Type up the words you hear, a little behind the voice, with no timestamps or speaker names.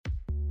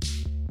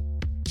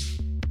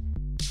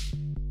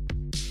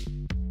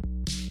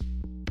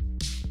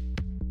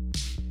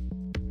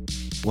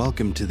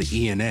Welcome to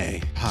the ENA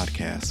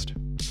podcast.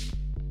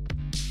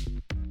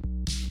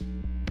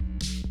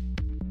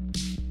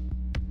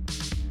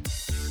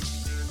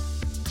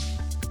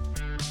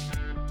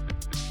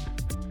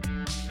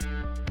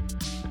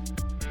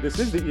 This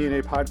is the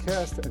ENA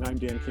podcast, and I'm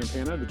Dan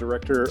Campana, the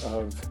Director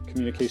of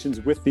Communications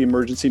with the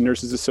Emergency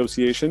Nurses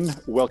Association,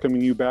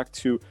 welcoming you back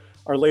to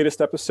our latest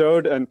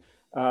episode. And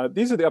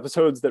these are the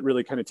episodes that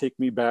really kind of take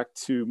me back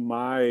to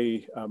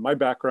my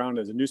background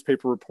as a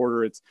newspaper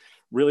reporter. It's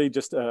really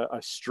just a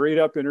straight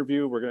up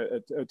interview. We're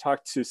going to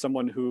talk to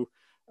someone who,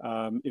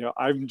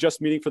 I'm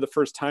just meeting for the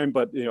first time,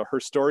 but her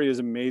story is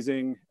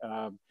amazing.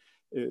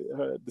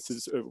 This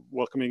is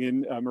welcoming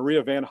in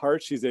Maria Van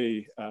Hart. She's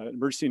a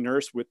emergency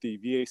nurse with the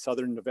VA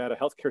Southern Nevada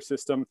Healthcare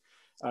System.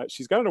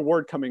 She's got an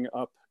award coming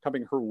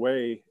her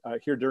way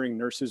here during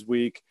Nurses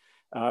Week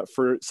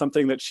for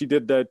something that she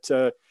did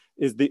that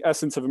is the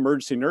essence of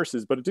emergency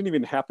nurses, but it didn't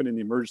even happen in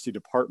the emergency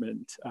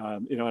department.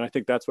 And I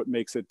think that's what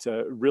makes it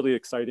really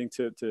exciting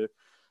to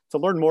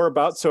learn more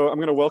about. So I'm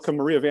going to welcome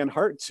Maria Van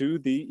Hart to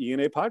the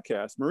ENA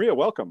podcast. Maria,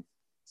 welcome.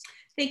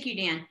 Thank you,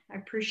 Dan. I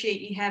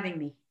appreciate you having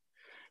me.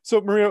 So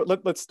Maria,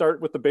 let's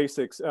start with the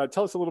basics.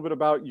 Tell us a little bit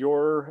about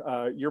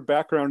your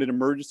background in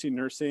emergency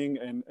nursing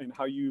and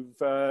how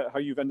you've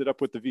ended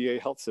up with the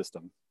VA health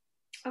system.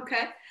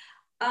 Okay.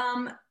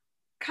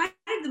 Kind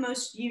of the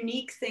most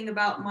unique thing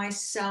about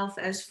myself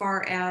as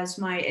far as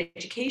my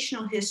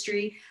educational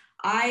history,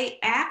 I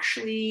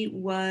actually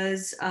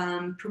was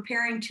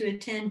preparing to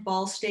attend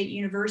Ball State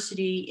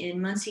University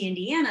in Muncie,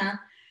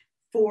 Indiana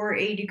for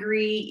a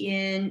degree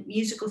in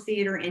musical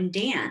theater and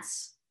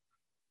dance.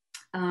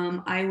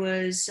 I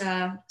was,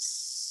 I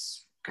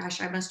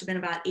must have been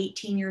about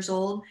 18 years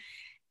old.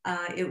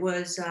 It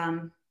was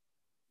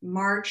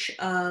March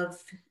of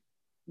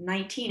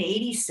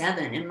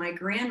 1987, and my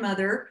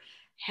grandmother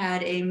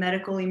had a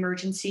medical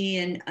emergency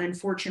and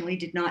unfortunately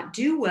did not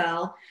do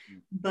well,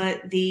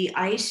 but the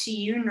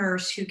ICU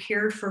nurse who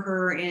cared for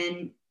her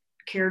and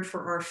cared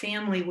for our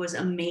family was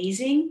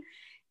amazing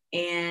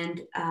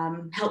and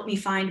helped me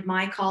find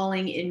my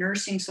calling in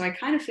nursing. So I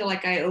kind of feel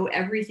like I owe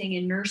everything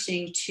in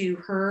nursing to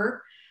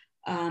her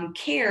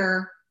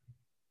care,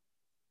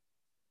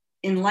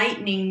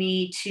 enlightening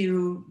me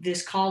to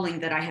this calling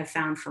that I have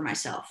found for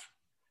myself.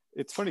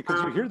 It's funny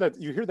because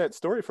you hear that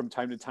story from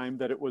time to time,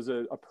 that it was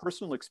a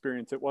personal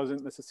experience. It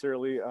wasn't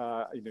necessarily,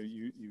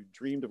 you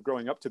dreamed of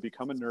growing up to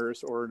become a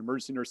nurse or an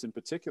emergency nurse in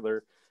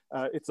particular.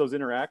 It's those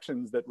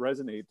interactions that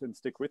resonate and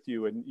stick with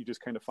you, and you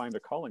just kind of find a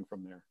calling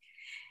from there.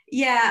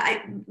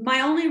 Yeah, my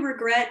only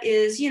regret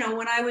is,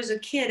 when I was a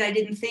kid, I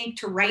didn't think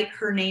to write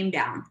her name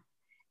down.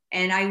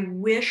 And I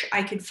wish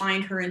I could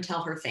find her and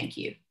tell her thank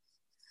you.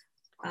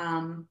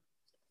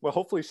 Well,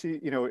 hopefully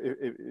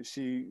if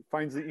she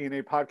finds the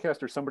ENA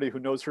podcast, or somebody who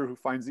knows her who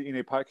finds the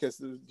ENA podcast,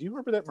 do you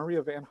remember that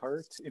Maria Van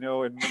Hart?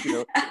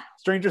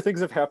 Stranger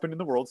things have happened in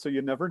the world, so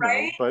you never know.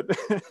 Right? But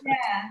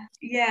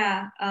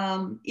yeah.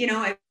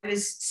 It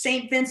was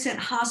St. Vincent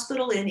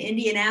Hospital in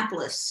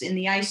Indianapolis in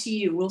the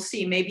ICU. We'll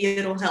see. Maybe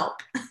it'll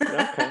help.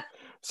 Okay.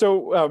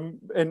 So,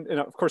 and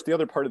of course, the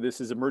other part of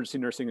this is emergency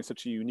nursing is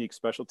such a unique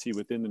specialty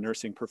within the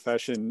nursing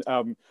profession.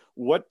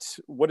 What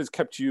has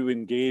kept you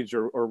engaged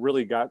or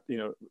really got,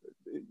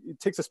 it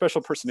takes a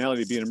special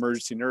personality to be an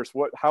emergency nurse.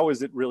 How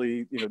is it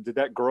really, did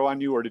that grow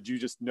on you, or did you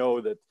just know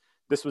that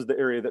this was the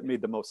area that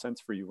made the most sense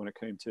for you when it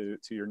came to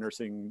your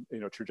nursing,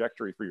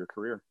 trajectory for your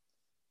career?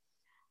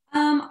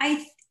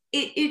 I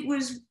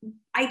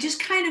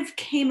just kind of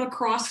came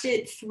across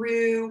it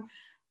through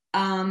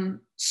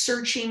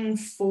searching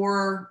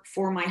for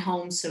my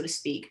home, so to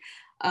speak.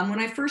 When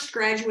I first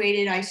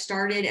graduated, I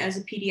started as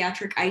a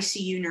pediatric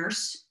ICU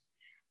nurse.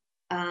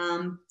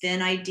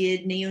 Then I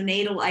did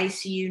neonatal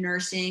ICU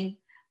nursing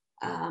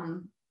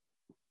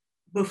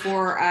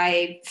before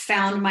I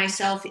found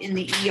myself in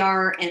the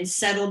ER and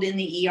settled in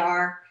the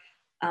ER.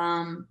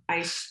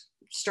 I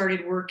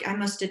started work. I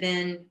must have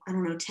been,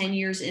 10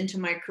 years into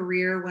my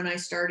career when I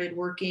started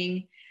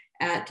working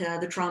at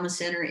the trauma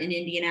center in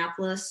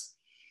Indianapolis.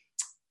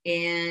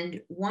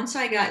 And once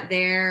I got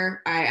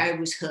there, I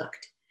was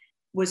hooked.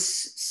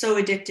 Was so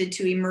addicted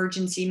to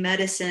emergency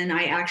medicine,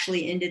 I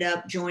actually ended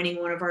up joining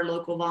one of our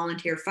local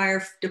volunteer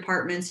fire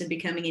departments and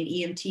becoming an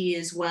EMT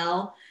as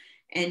well,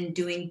 and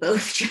doing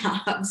both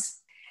jobs.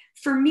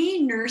 For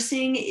me,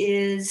 nursing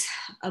is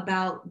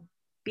about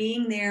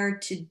being there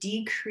to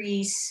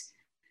decrease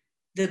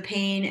the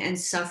pain and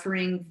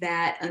suffering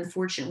that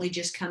unfortunately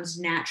just comes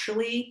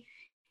naturally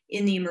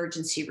in the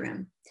emergency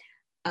room.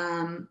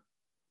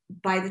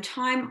 By the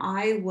time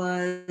I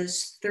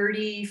was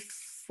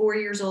 34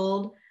 years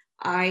old,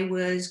 I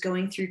was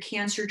going through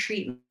cancer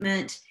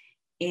treatment,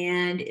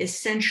 and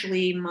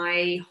essentially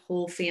my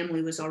whole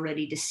family was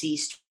already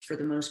deceased for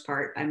the most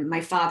part.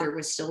 My father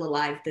was still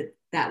alive, but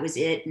that was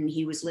it, and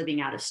he was living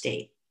out of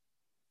state.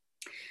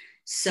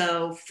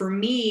 So for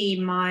me,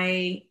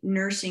 my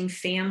nursing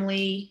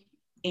family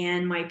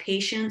and my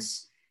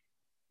patients,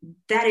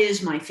 that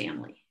is my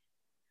family.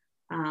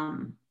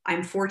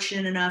 I'm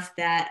fortunate enough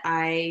that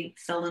I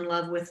fell in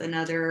love with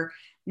another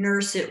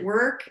nurse at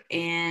work,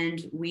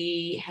 and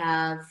we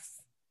have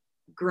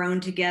grown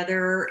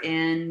together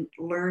and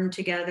learned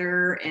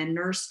together and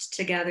nursed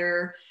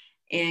together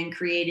and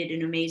created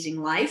an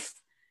amazing life.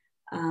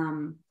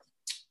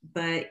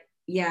 But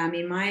yeah, I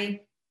mean,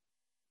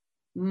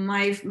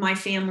 my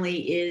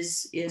family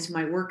is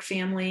my work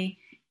family,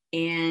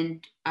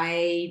 and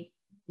I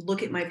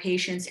look at my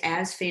patients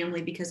as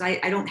family because I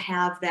don't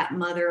have that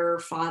mother,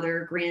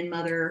 father,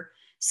 grandmother,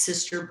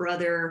 sister,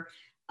 brother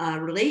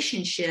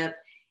relationship.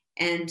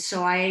 And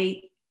so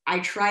I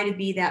try to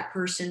be that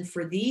person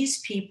for these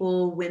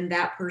people when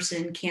that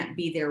person can't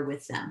be there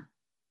with them.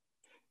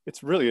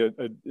 It's really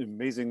an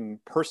amazing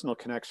personal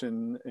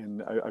connection.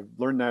 And I've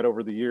learned that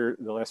over the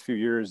last few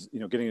years,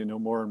 getting to know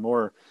more and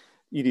more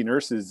ED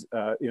nurses,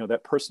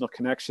 that personal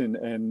connection.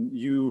 And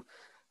you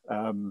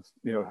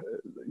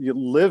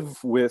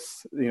live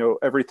with,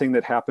 everything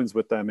that happens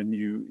with them, and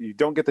you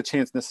don't get the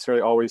chance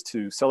necessarily always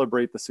to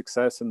celebrate the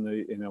success and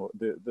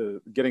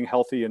the getting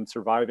healthy and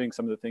surviving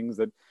some of the things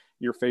that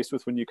you're faced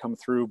with when you come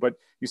through, but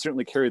you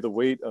certainly carry the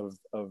weight of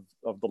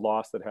the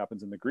loss that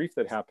happens and the grief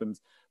that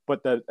happens,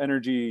 but that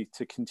energy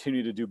to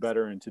continue to do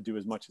better and to do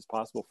as much as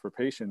possible for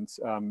patients.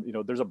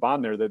 There's a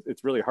bond there that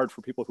it's really hard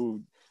for people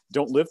who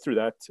don't live through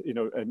that,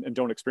 and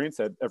don't experience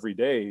that every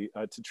day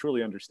to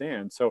truly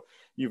understand. So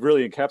you've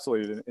really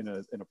encapsulated in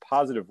a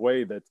positive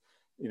way that,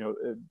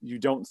 you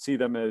don't see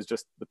them as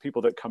just the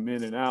people that come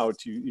in and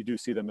out. You do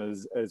see them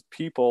as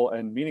people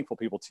and meaningful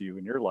people to you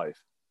in your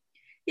life.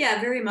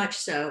 Yeah, very much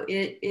so.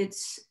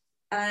 It's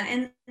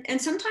and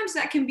sometimes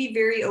that can be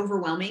very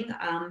overwhelming.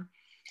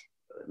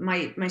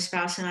 My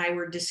spouse and I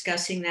were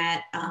discussing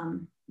that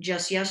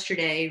just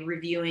yesterday,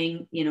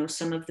 reviewing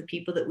some of the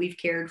people that we've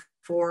cared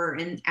for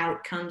and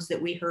outcomes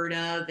that we heard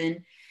of, and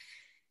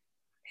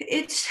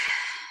it's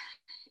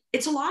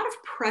a lot of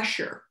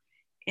pressure,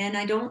 and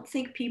I don't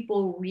think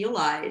people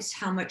realize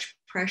how much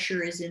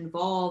pressure is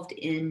involved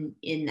in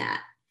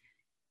that.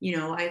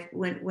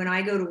 When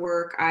I go to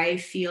work, I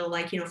feel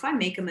like, if I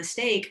make a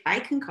mistake, I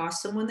can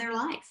cost someone their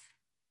life.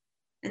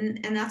 And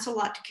that's a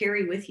lot to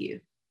carry with you.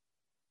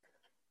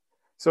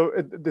 So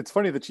it's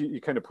funny that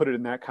you kind of put it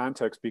in that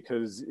context,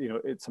 because,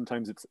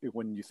 sometimes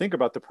when you think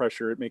about the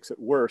pressure, it makes it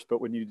worse. But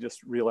when you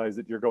just realize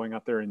that you're going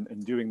out there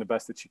and doing the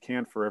best that you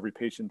can for every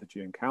patient that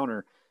you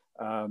encounter,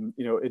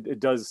 it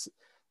does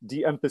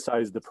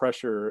de-emphasize the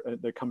pressure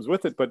that comes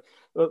with it. But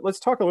let's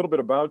talk a little bit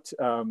about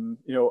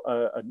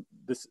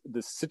this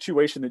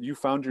situation that you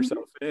found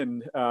yourself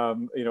in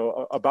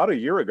about a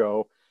year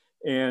ago,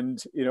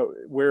 and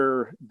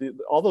where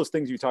all those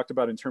things you talked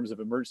about in terms of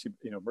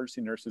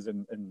emergency nurses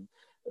and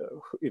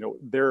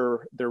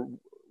their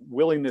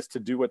willingness to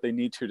do what they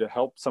need to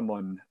help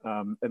someone,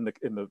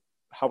 and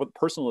how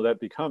personal that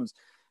becomes.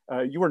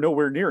 You were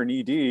nowhere near an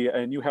ED,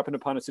 and you happened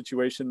upon a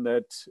situation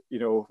that,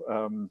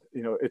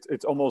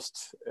 it's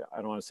almost, I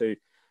don't want to say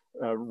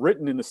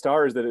written in the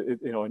stars that,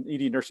 an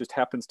ED nurse just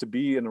happens to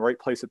be in the right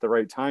place at the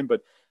right time.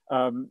 But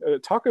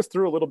talk us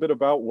through a little bit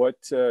about what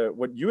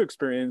you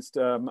experienced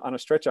on a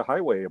stretch of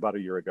highway about a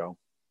year ago.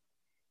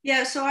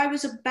 Yeah, so I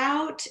was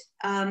about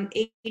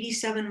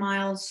 87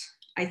 miles.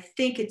 I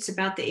think it's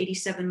about the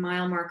 87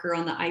 mile marker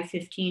on the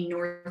I-15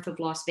 north of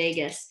Las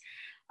Vegas.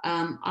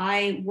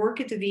 I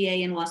work at the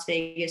VA in Las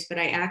Vegas, but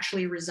I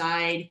actually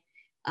reside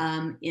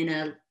in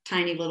a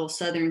tiny little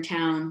southern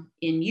town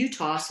in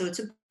Utah. So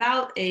it's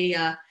about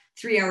a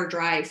 3-hour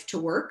drive to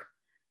work.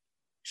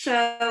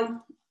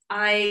 So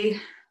I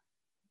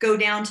go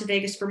down to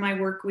Vegas for my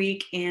work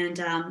week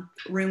and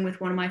room with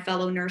one of my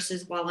fellow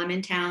nurses while I'm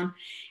in town.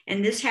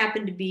 And this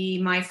happened to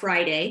be my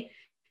Friday.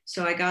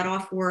 So I got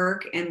off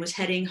work and was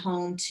heading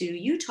home to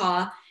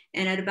Utah.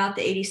 And at about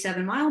the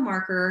 87 mile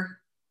marker,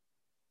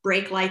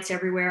 brake lights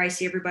everywhere. I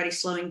see everybody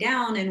slowing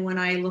down. And when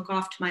I look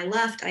off to my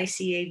left, I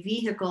see a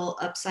vehicle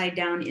upside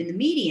down in the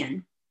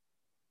median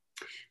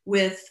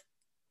with,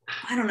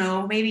 I don't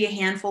know, maybe a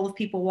handful of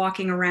people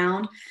walking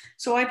around.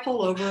 So I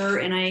pull over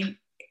and I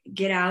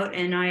get out,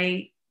 and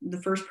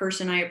the first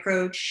person I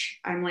approach,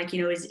 I'm like,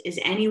 is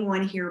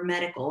anyone here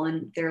medical?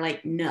 And they're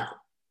like, no.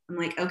 I'm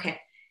like, okay,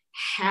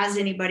 has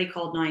anybody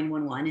called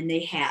 911? And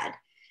they had.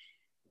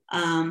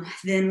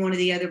 Then one of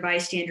the other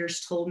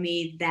bystanders told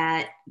me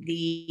that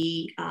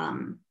the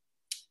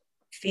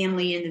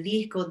family in the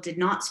vehicle did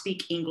not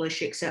speak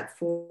English except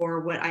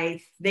for what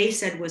they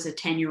said was a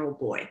 10-year-old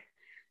boy.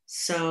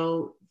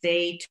 So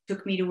they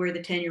took me to where the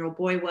 10-year-old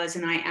boy was,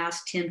 and I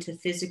asked him to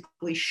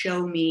physically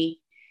show me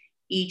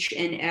each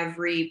and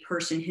every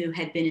person who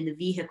had been in the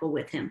vehicle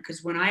with him,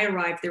 because when I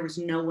arrived, there was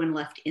no one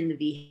left in the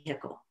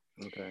vehicle.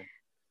 Okay.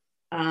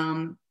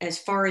 As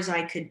far as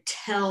I could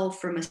tell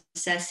from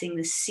assessing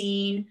the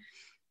scene,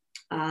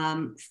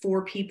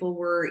 4 people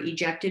were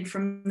ejected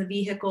from the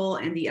vehicle,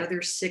 and the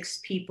other 6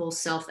 people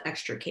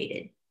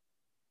self-extricated.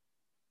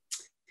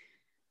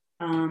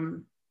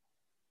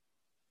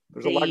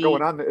 There's a lot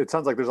going on. It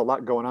sounds like there's a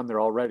lot going on there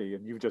already,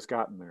 and you've just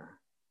gotten there.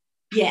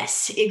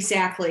 Yes,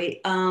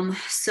 exactly.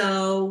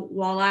 So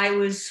while I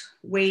was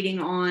waiting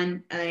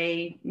on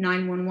a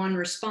 911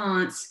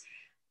 response,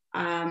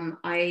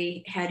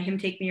 I had him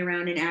take me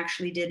around and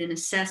actually did an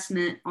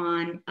assessment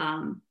on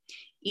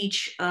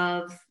each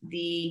of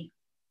the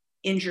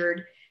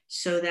injured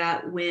so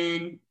that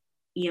when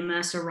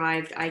EMS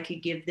arrived, I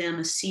could give them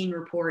a scene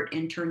report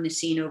and turn the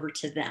scene over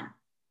to them.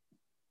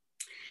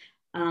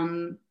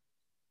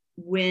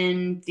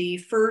 When the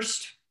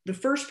first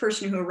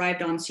person who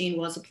arrived on scene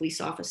was a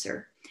police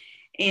officer.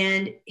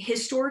 And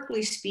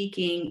historically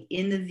speaking,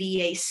 in the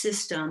VA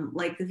system,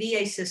 like the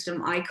VA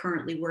system I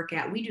currently work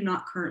at, we do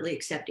not currently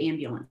accept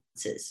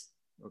ambulances.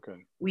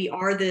 Okay. We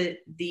are the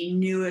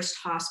newest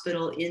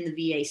hospital in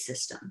the VA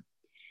system.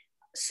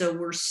 So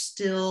we're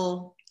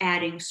still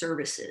adding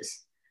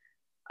services.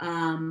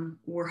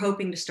 We're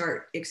hoping to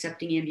start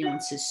accepting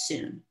ambulances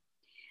soon.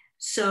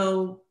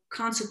 So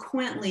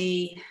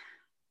consequently,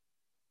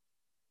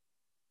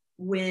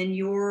 when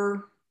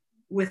you're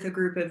with a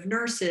group of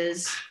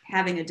nurses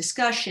having a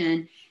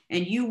discussion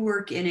and you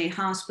work in a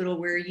hospital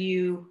where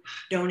you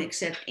don't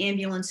accept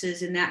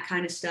ambulances and that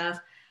kind of stuff,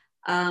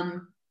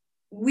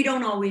 we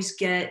don't always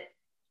get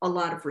a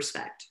lot of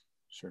respect.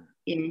 Sure.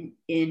 In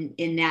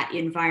that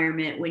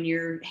environment when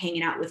you're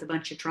hanging out with a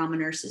bunch of trauma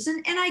nurses.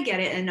 And I get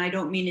it, and I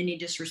don't mean any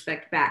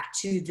disrespect back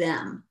to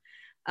them.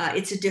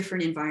 It's a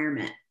different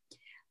environment.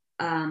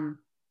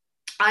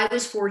 I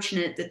was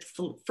fortunate that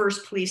the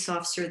first police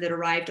officer that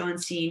arrived on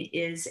scene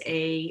is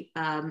a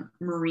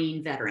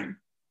Marine veteran.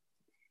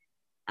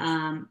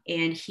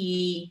 And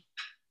he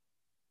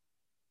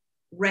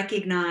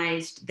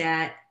recognized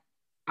that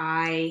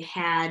I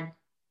had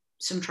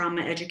some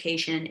trauma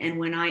education. And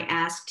when I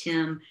asked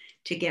him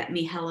to get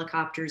me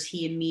helicopters,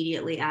 he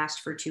immediately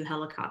asked for 2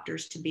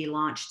 helicopters to be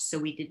launched. So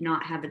we did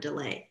not have a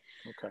delay.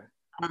 Okay.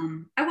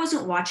 I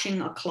wasn't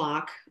watching a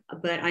clock,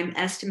 but I'm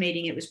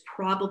estimating it was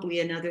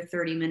probably another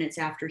 30 minutes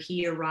after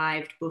he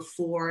arrived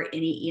before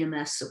any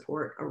EMS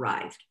support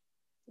arrived.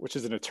 Which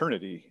is an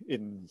eternity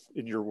in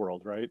your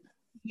world, right?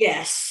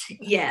 Yes.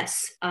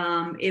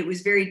 It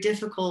was very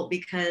difficult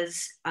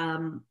because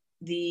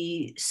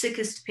the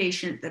sickest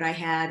patient that I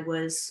had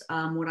was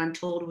what I'm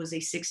told was a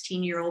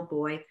 16-year-old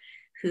boy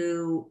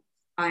who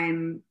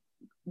I'm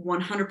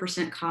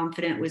 100%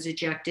 confident was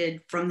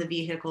ejected from the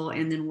vehicle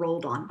and then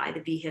rolled on by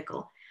the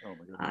vehicle. Oh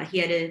my goodness. He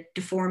had a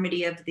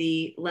deformity of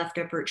the left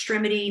upper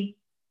extremity.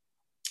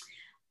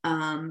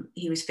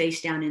 He was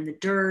face down in the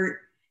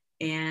dirt,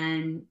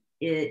 and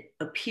it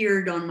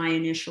appeared on my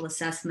initial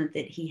assessment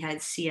that he had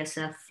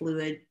CSF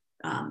fluid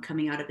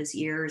coming out of his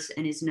ears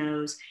and his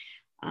nose.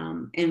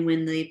 And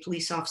when the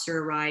police officer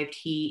arrived,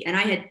 and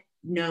I had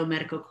no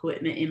medical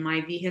equipment in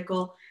my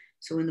vehicle.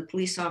 So when the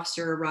police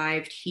officer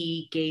arrived,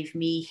 he gave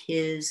me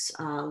his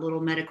little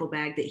medical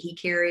bag that he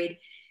carried.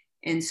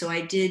 And so I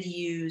did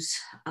use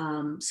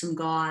some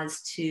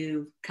gauze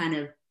to kind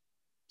of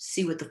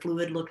see what the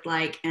fluid looked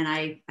like. And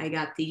I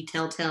got the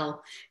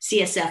telltale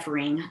CSF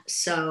ring.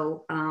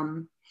 So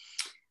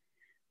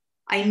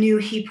I knew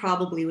he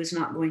probably was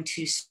not going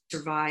to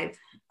survive.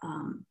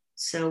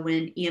 So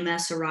when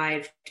EMS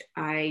arrived,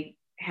 I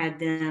had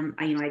them,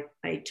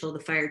 I told the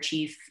fire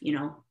chief,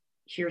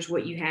 here's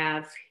what you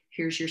have,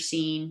 here's your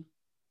scene.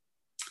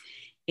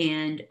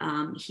 And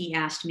he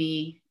asked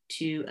me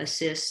to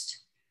assist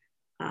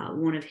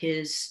one of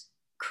his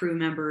crew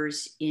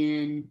members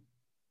in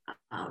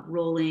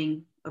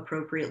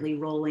appropriately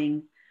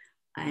rolling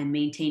and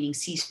maintaining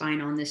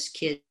C-spine on this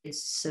kid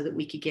so that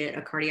we could get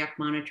a cardiac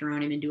monitor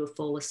on him and do a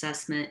full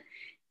assessment.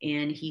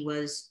 And he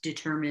was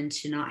determined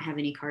to not have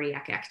any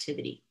cardiac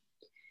activity.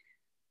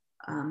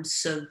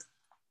 So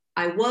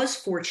I was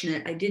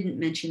fortunate. I didn't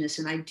mention this,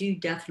 and I do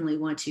definitely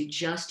want to,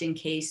 just in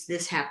case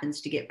this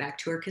happens, to get back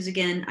to her. Because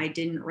again, I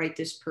didn't write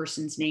this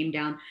person's name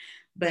down,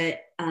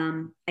 but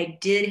I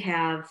did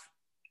have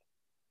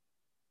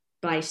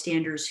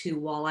bystanders who,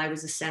 while I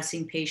was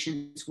assessing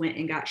patients, went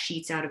and got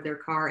sheets out of their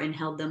car and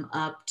held them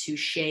up to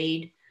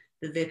shade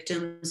the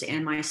victims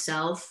and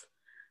myself,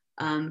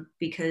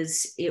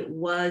 because it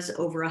was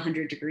over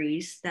 100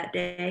 degrees that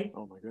day.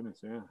 Oh my goodness,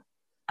 yeah.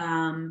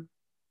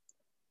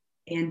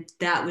 And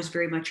that was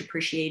very much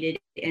appreciated.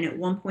 And at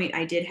one point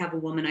I did have a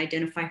woman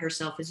identify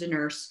herself as a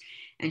nurse,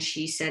 and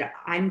she said,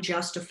 "I'm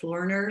just a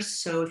floor nurse,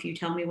 so if you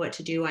tell me what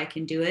to do, I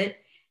can do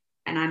it."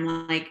 And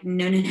I'm like,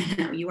 no,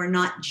 you are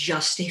not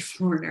just a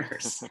floor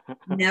nurse.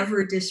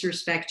 Never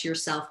disrespect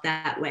yourself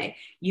that way.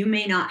 You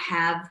may not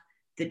have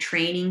the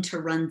training to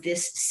run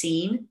this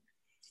scene.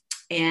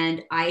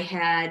 And I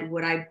had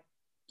what I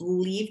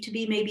believe to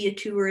be maybe a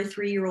 2 or a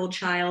 3-year-old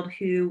child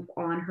who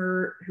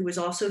was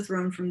also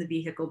thrown from the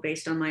vehicle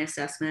based on my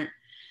assessment,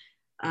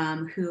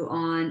 who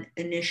on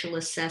initial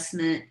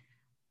assessment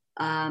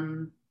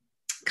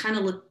kind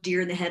of looked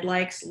deer in the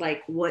headlights,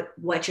 like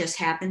what just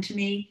happened to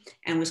me,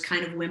 and was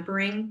kind of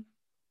whimpering.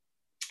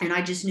 And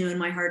I just knew in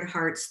my heart of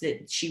hearts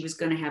that she was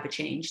going to have a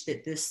change,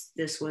 that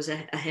this was a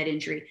head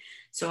injury.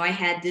 So I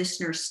had this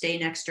nurse stay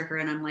next to her,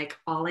 and I'm like,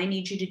 all I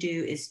need you to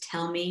do is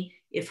tell me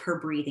if her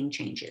breathing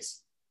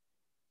changes.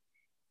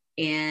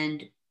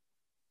 And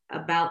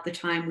about the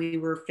time we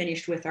were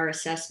finished with our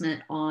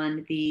assessment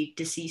on the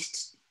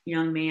deceased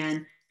young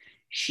man,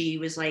 she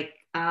was like,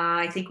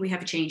 I think we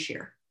have a change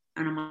here.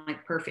 And I'm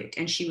like, perfect.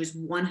 And she was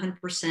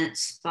 100%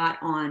 spot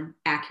on,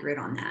 accurate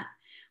on that.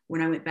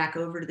 When I went back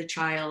over to the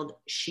child,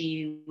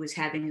 she was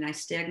having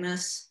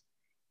nystagmus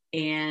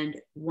and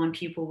one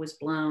pupil was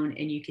blown,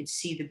 and you could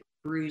see the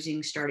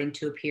bruising starting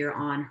to appear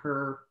on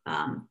her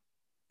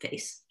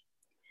face.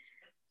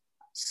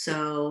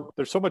 So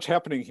there's so much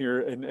happening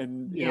here,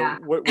 and you yeah.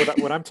 know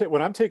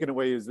what I'm taking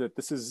away is that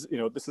this is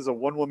a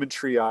one woman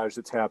triage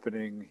that's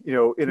happening,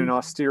 in an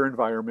austere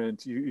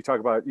environment. You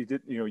talk about you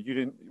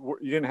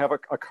didn't have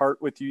a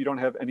cart with you. You don't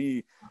have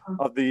any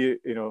of the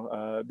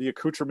the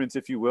accoutrements,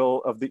 if you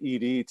will, of the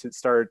ED to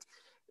start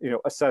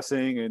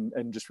assessing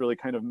and just really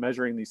kind of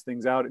measuring these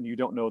things out, and you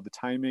don't know the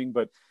timing.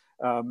 But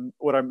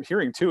what I'm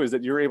hearing too is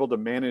that you're able to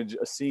manage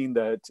a scene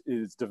that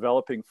is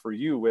developing for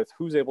you with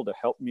who's able to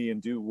help me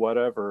and do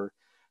whatever.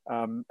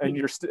 And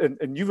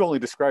and you've only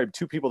described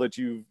two people that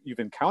you've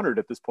encountered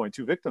at this point,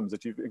 two victims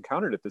that you've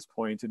encountered at this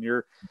point, and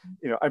you're,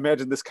 I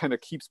imagine this kind of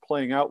keeps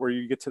playing out where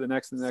you get to the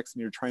next and the next,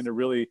 and you're trying to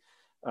really,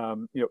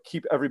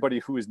 keep everybody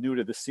who is new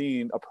to the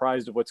scene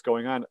apprised of what's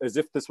going on, as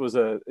if this was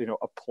a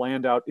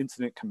planned out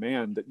incident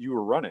command that you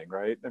were running,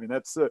 right? I mean,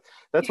 that's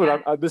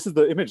what this is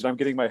the image that I'm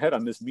getting in my head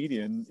on this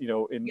median,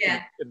 in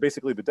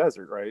basically the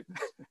desert, right?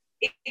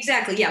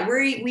 Exactly. Yeah,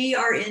 we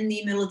are in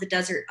the middle of the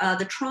desert.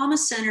 The trauma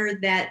center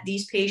that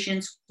these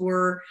patients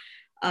were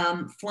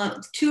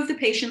flown, two of the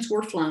patients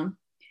were flown,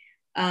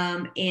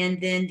 and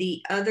then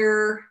the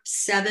other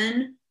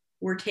 7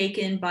 were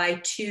taken by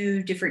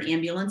 2 different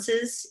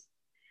ambulances.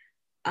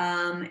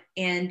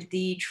 And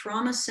the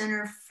trauma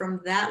center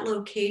from that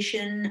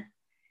location,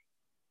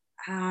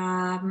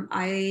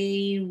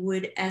 I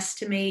would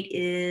estimate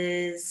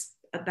is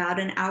about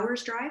an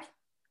hour's drive.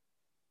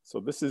 So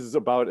this is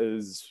about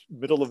as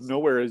middle of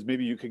nowhere as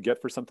maybe you could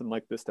get for something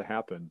like this to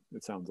happen,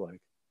 it sounds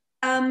like.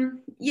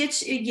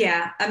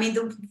 Yeah. I mean,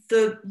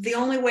 the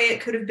only way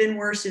it could have been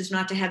worse is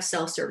not to have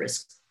cell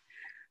service,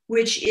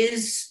 which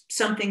is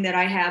something that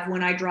I have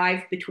when I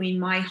drive between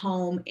my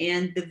home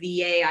and the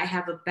VA. I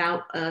have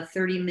about a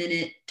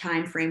 30-minute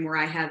time frame where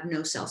I have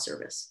no cell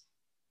service.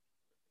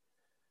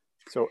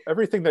 So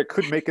everything that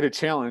could make it a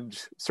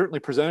challenge certainly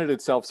presented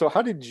itself. So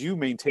how did you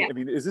maintain? I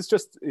mean, is this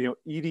just,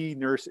 ED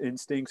nurse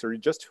instincts, or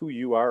just who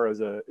you are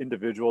as an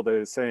individual that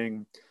is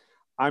saying,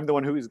 I'm the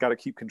one who's got to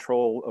keep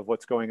control of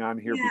what's going on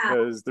here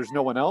because there's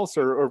no one else,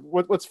 or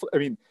what's, I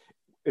mean,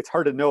 it's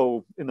hard to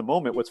know in the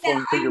moment what's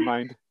flowing through your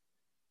mind.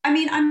 I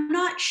mean, I'm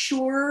not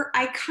sure.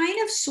 I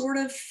kind of sort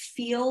of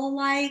feel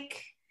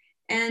like,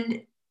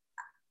 and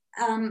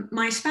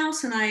my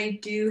spouse and I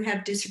do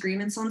have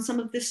disagreements on some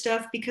of this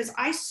stuff, because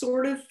I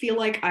sort of feel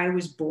like I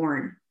was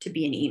born to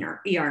be an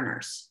ER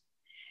nurse.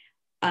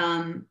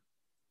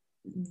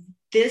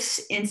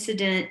 This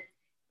incident,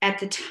 at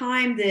the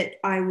time that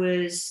I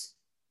was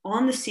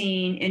on the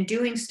scene and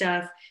doing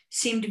stuff,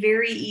 seemed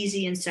very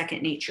easy and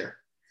second nature.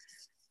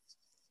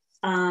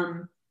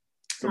 So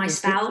my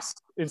spouse.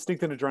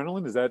 Instinct and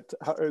adrenaline, is that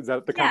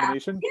the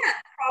combination? Yeah,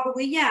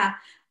 probably, yeah.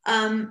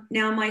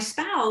 Now my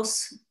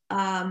spouse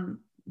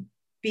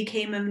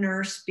became a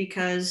nurse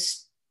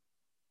because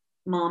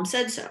mom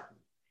said so.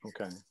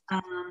 Okay.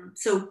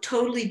 So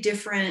totally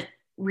different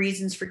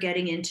reasons for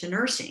getting into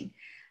nursing.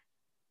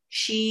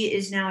 She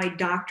is now a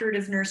doctorate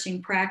of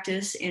nursing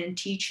practice and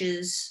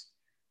teaches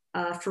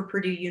for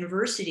Purdue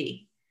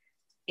University.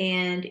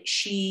 And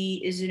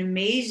she is an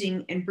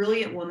amazing and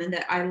brilliant woman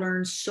that I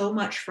learn so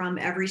much from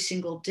every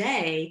single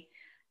day.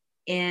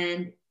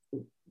 And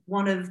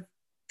one of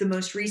the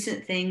most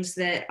recent things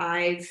that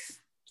I've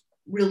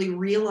really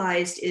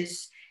realized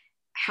is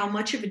how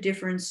much of a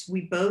difference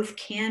we both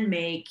can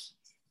make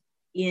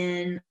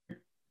in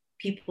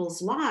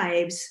people's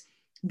lives,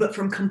 but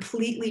from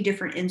completely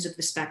different ends of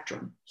the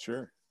spectrum.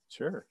 Sure.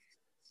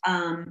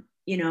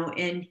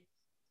 And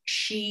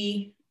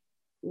she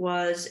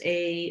was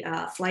a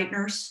flight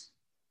nurse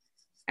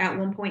at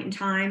one point in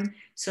time.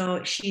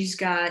 So she's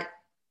got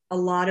a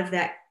lot of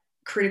that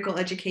critical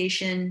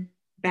education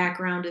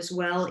background as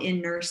well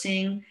in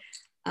nursing.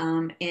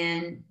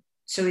 And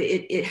so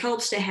it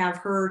helps to have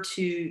her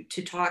to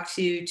talk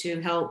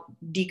to help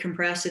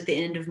decompress at the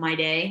end of my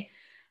day.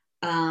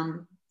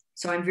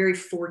 So I'm very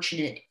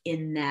fortunate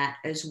in that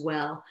as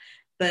well.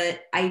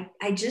 But I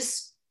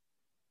just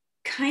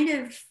kind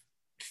of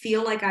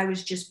feel like I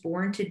was just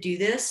born to do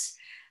this.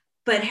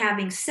 But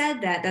having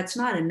said that, that's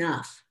not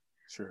enough.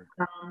 Sure.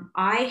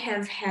 I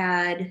have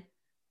had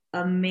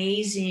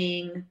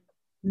amazing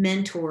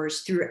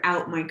mentors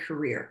throughout my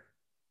career.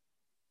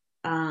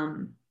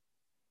 And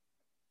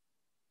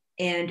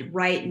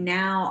right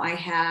now I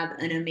have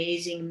an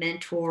amazing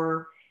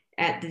mentor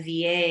at the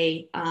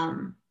VA,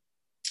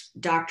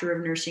 Doctor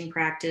of Nursing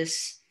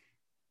Practice,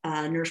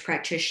 Nurse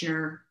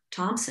Practitioner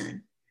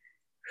Thompson,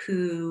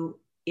 who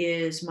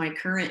is my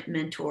current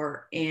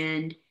mentor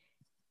and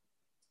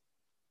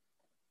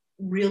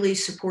really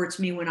supports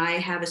me when I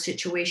have a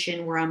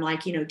situation where I'm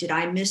like, did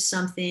I miss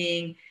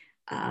something?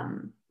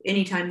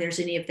 Anytime there's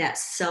any of that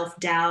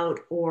self-doubt,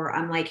 or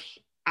I'm like,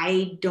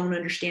 I don't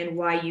understand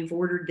why you've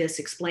ordered this,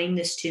 explain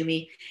this to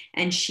me.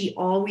 And she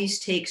always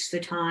takes the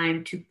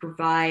time to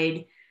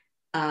provide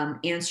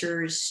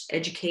answers,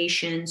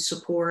 education,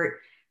 support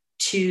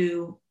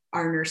to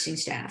our nursing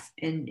staff.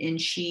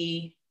 And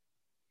she's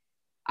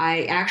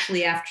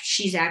actually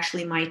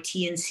my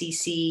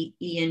TNCC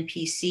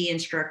ENPC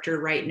instructor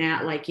right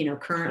now. Like,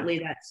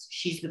 currently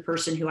she's the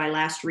person who I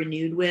last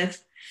renewed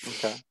with.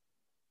 Okay.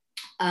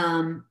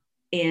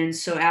 And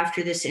so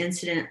after this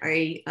incident,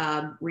 I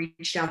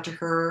reached out to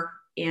her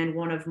and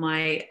one of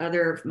my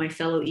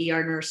fellow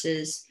ER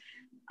nurses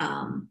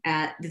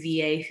at the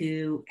VA,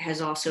 who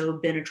has also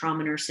been a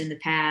trauma nurse in the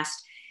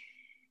past,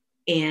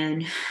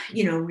 and,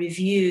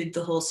 reviewed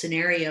the whole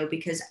scenario,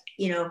 because,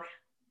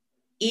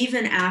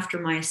 even after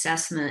my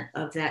assessment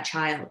of that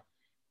child,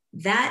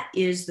 that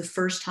is the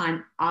first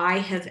time I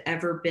have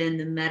ever been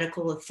the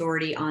medical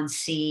authority on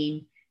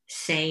scene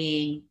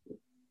saying,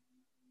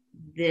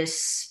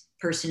 this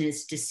person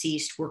is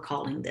deceased, we're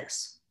calling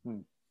this.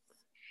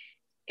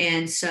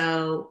 And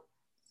so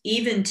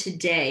even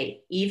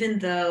today, even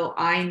though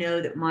I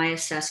know that my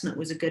assessment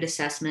was a good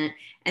assessment,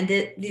 and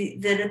that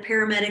a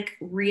paramedic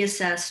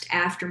reassessed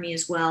after me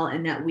as well,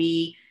 and that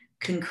we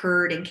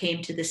concurred and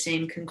came to the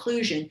same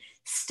conclusion,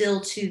 still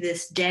to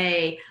this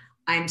day,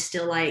 I'm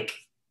still like,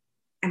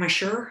 am I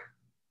sure?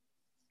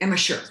 Am I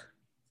sure?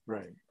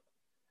 Right.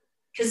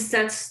 Because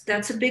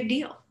that's a big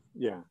deal.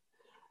 Yeah.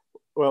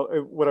 Well,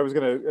 what I was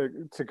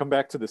going to come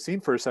back to the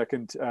scene for a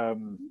second,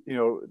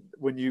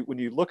 when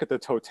you look at the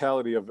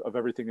totality of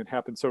everything that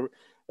happened, so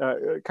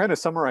kind of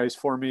summarize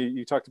for me,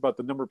 you talked about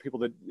the number of people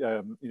that,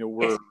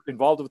 were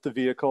involved with the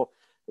vehicle.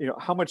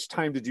 How much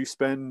time did you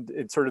spend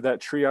in sort of that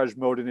triage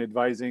mode and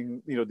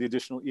advising, the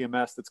additional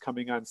EMS that's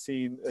coming on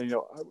scene?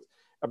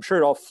 I'm sure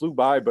it all flew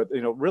by, but,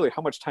 really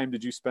how much time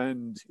did you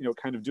spend,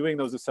 kind of doing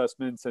those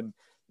assessments and,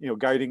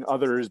 guiding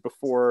others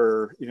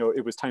before,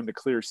 it was time to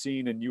clear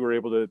scene and you were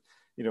able to,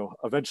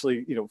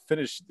 eventually,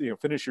 finish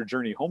your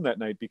journey home that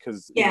night?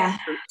 Because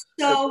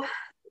so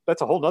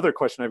that's a whole nother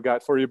question I've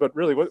got for you, but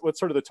really what's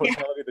sort of the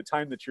totality of the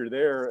time that you're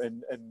there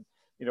and,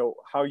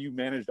 how you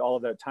managed all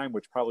of that time,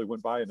 which probably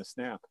went by in a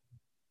snap?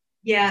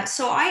 Yeah,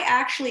 so I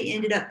actually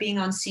ended up being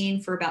on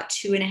scene for about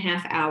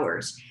 2.5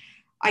 hours.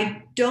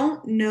 I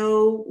don't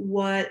know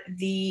what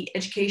the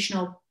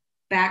educational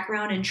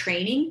background and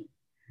training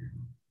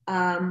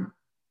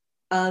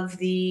of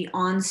the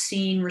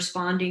on-scene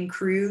responding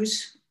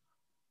crews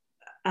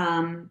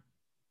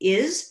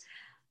is.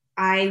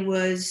 I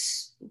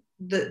was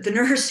the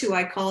nurse who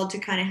I called to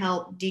kind of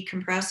help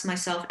decompress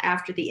myself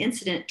after the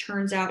incident.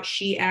 Turns out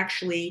she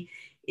actually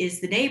is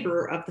the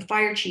neighbor of the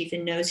fire chief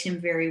and knows him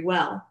very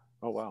well.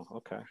 Oh, wow.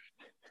 Okay.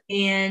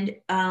 And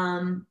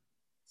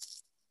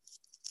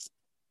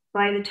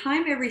by the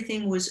time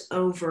everything was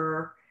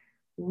over,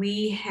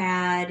 we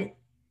had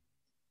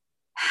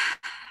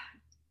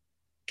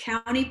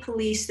county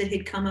police that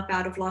had come up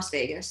out of Las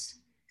Vegas.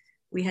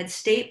 We had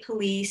state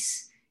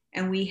police,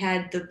 and we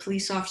had the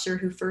police officer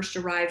who first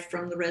arrived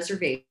from the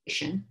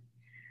reservation.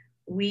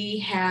 We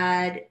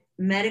had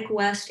Medic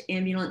West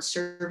Ambulance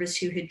Service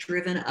who had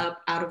driven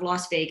up out of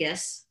Las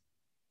Vegas.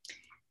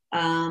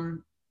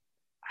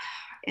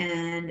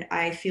 And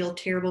I feel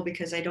terrible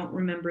because I don't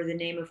remember the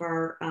name of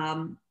our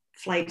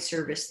flight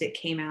service that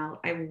came out.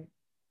 I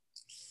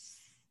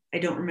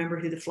don't remember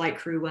who the flight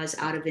crew was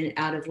out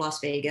of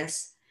Las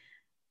Vegas.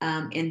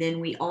 And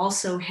then we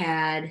also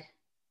had,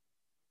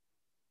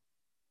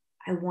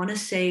 I want to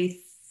say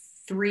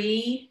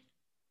 3,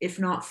 if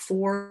not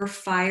 4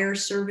 fire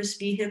service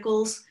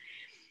vehicles.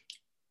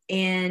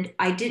 And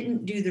I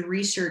didn't do the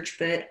research,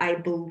 but I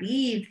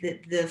believe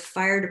that the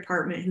fire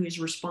department who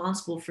is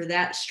responsible for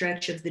that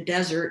stretch of the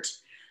desert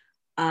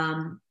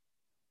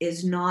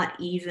is not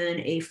even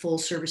a full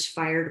service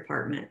fire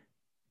department.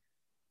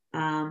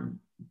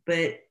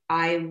 But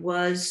I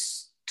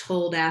was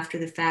told after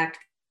the fact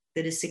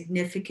that a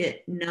significant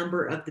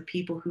number of the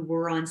people who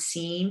were on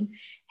scene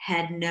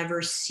had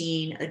never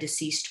seen a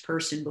deceased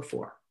person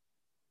before.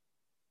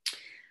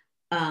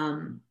 There's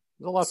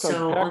a lot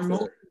to unpack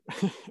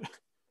there.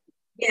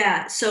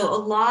 Yeah, so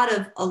a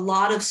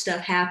lot of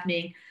stuff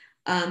happening,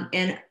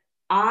 and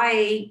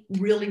I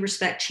really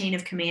respect chain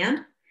of command.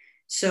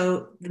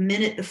 So the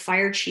minute the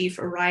fire chief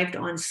arrived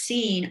on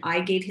scene, I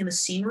gave him a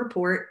scene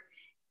report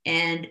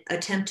and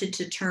attempted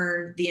to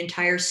turn the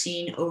entire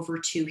scene over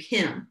to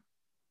him.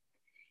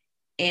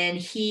 And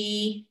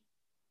he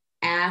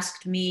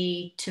asked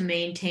me to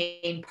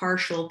maintain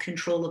partial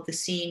control of the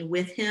scene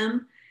with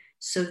him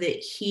so that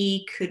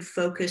he could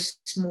focus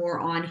more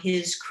on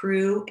his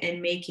crew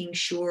and making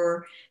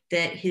sure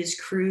that his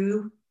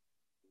crew,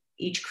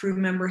 each crew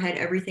member had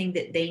everything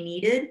that they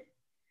needed,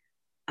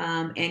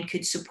 and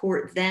could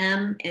support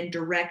them and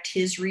direct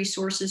his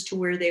resources to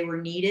where they were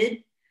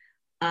needed.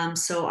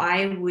 So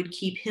I would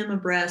keep him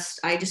abreast.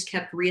 I just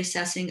kept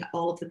reassessing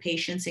all of the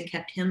patients and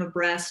kept him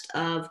abreast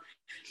of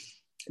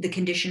the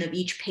condition of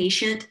each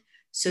patient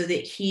so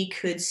that he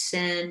could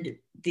send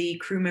the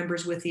crew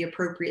members with the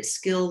appropriate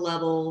skill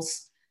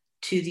levels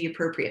to the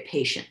appropriate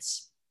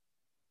patients.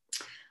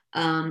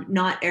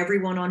 Not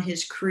everyone on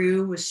his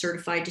crew was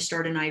certified to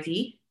start an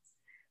IV.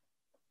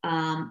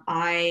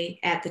 I,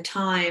 at the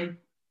time,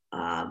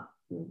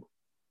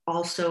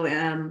 also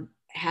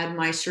had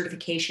my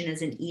certification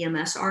as an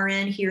EMS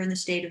RN here in the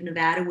state of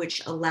Nevada,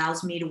 which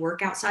allows me to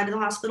work outside of the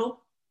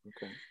hospital.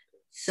 Okay.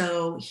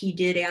 So he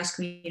did ask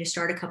me to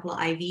start a couple of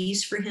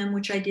IVs for him,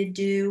 which I did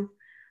do.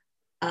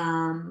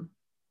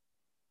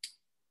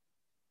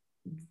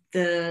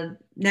 The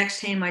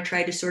next time I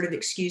tried to sort of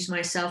excuse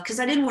myself because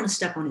I didn't want to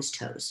step on his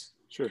toes.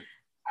 Sure.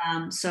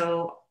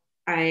 So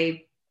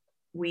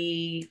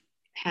we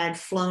had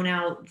flown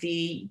out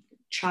the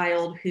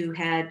child who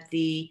had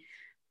the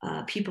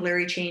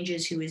pupillary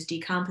changes, who was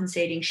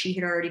decompensating. She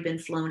had already been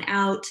flown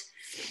out.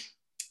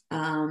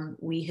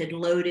 We had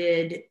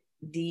loaded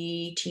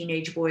the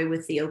teenage boy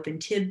with the open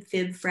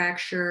fib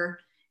fracture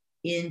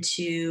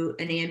into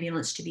an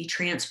ambulance to be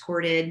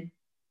transported.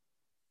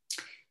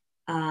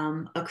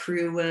 A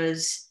crew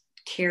was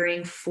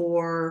caring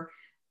for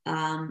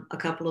a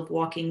couple of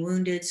walking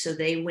wounded, so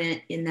they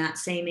went in that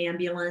same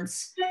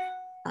ambulance.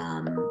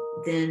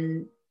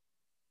 Then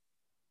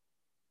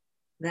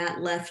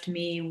that left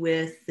me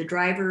with the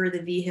driver of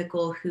the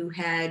vehicle who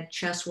had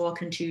chest wall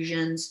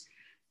contusions,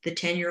 the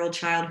 10-year-old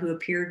child who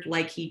appeared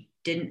like he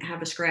didn't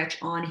have a scratch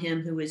on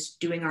him, who was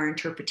doing our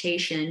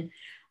interpretation.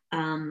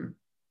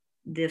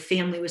 The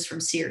family was from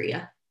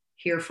Syria,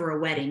 here for a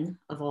wedding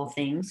of all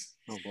things.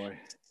 Oh boy.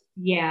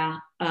 Yeah.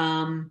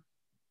 And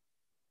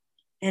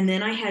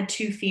then I had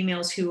two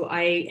females who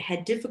I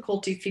had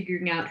difficulty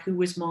figuring out who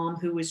was mom,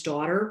 who was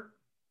daughter.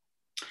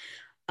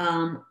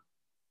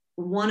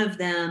 One of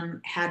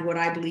them had what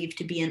I believe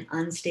to be an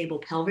unstable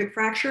pelvic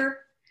fracture.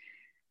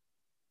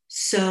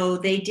 So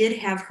they did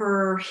have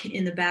her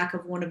in the back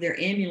of one of their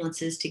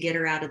ambulances to get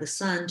her out of the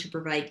sun to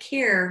provide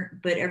care.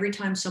 But every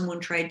time someone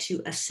tried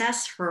to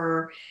assess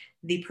her,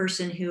 the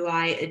person who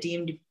I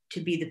deemed to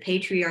be the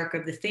patriarch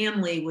of the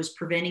family was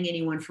preventing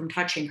anyone from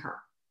touching her.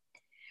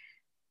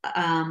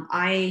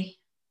 I,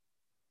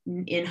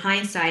 in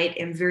hindsight,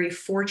 am very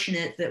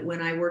fortunate that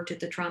when I worked at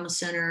the trauma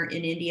center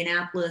in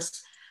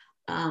Indianapolis,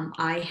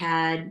 I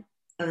had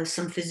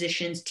some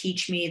physicians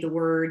teach me the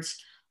words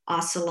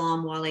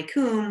assalamu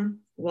alaikum,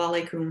 wa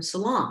alaikum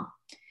salam,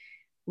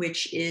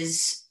 which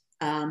is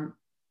a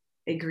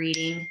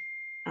greeting,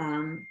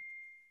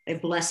 a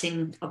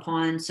blessing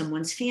upon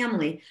someone's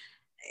family.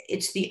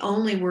 It's the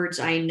only words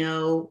I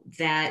know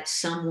that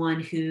someone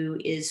who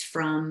is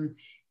from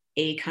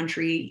a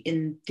country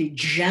in the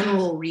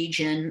general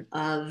region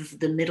of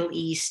the Middle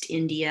East,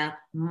 India,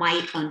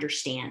 might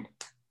understand.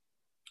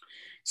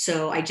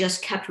 So I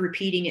just kept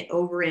repeating it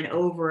over and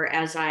over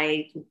as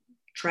I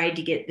tried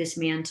to get this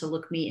man to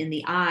look me in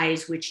the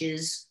eyes, which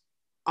is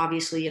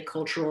obviously a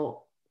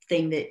cultural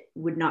thing that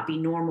would not be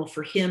normal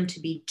for him to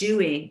be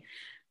doing.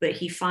 But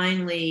he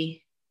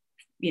finally,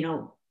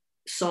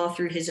 saw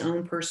through his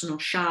own personal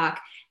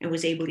shock and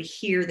was able to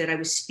hear that I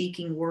was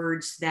speaking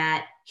words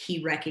that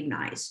he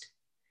recognized.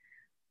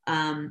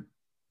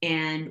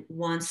 And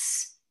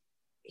once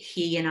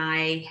he and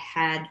I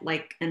had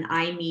like an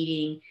eye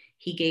meeting,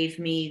 he gave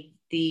me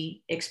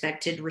the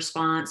expected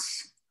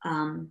response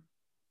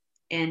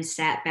and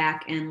sat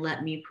back and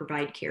let me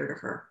provide care to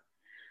her.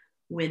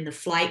 When the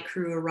flight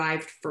crew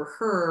arrived for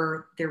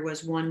her, there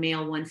was one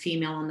male, one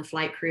female on the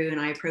flight crew, and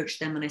I approached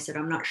them and I said,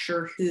 I'm not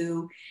sure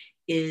who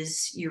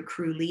is your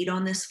crew lead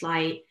on this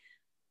flight,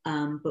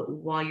 but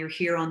while you're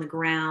here on the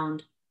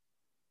ground,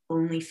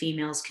 only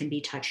females can be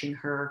touching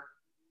her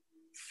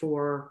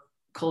for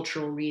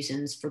cultural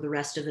reasons, for the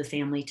rest of the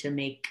family to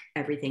make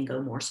everything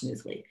go more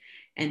smoothly.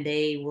 And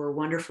they were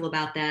wonderful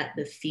about that.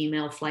 The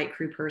female flight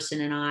crew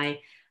person and I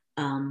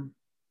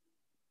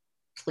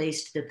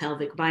placed the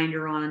pelvic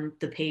binder on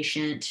the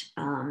patient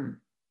to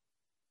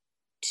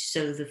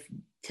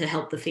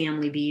help the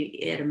family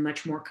be at a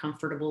much more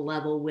comfortable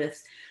level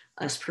with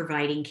us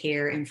providing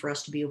care and for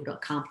us to be able to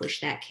accomplish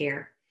that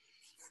care.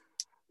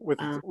 With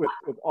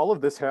all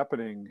of this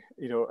happening,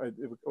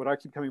 what I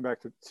keep coming back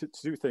to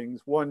two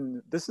things.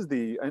 One, this is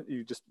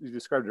you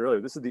described it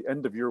earlier. This is the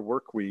end of your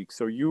work week,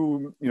 so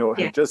you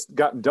have just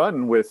gotten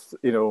done with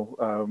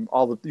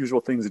all the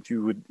usual things that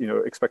you would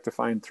expect to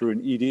find through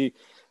an ED.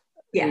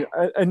 Yeah.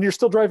 And you're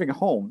still driving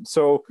home.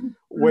 So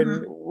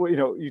when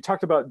you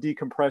talked about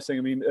decompressing,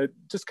 I mean,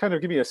 just kind of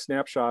give me a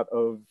snapshot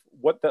of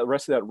what that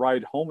rest of that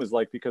ride home is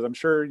like, because I'm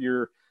sure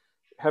you're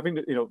having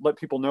to, let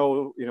people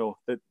know,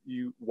 that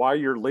why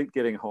you're late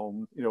getting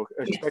home,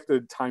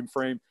 expected time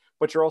frame,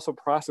 but you're also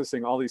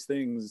processing all these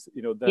things,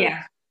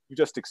 that you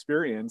just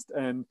experienced.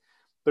 And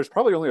there's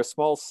probably only a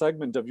small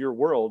segment of your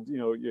world,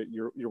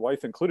 your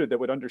wife included, that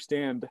would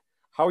understand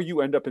how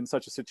you end up in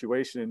such a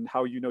situation and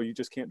how you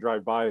just can't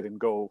drive by it and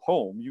go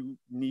home. You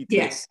need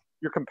to,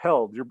 you're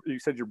compelled. You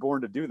said you're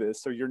born to do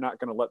this, so you're not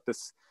going to let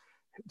this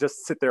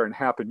just sit there and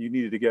happen. You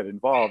needed to get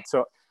involved.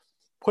 So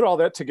put all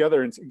that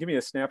together and give me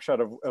a snapshot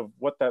of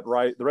what that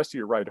ride, the rest of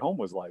your ride home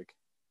was like.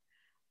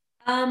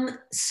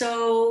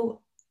 So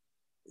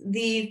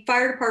the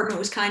fire department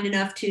was kind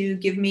enough to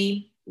give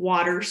me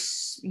water.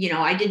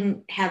 I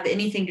didn't have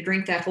anything to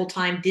drink that whole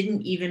time.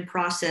 Didn't even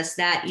process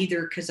that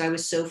either, because I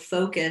was so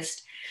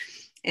focused.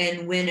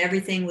 And when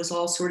everything was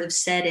all sort of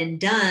said and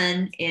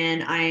done,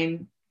 and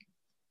I'm,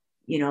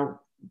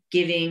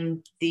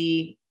 giving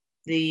the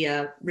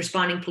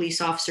responding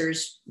police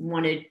officers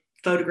wanted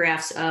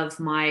photographs of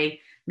my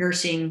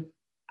nursing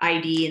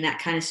ID and that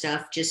kind of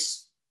stuff,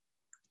 just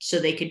so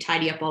they could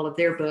tidy up all of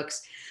their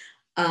books.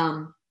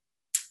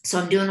 So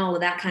I'm doing all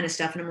of that kind of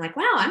stuff, and I'm like,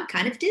 wow, I'm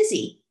kind of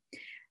dizzy.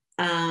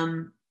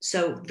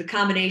 So the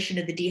combination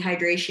of the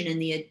dehydration and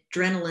the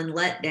adrenaline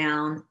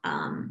letdown,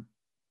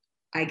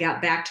 I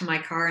got back to my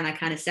car and I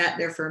kind of sat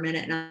there for a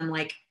minute, and I'm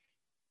like,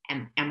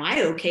 am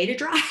I okay to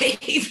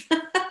drive?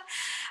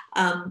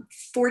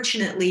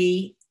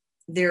 Fortunately,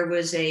 there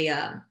was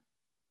a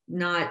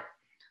not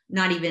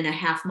even a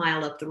half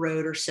mile up the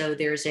road or so,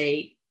 there's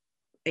a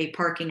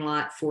parking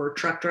lot for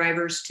truck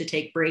drivers to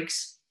take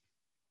breaks.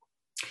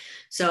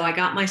 So I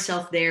got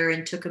myself there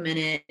and took a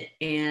minute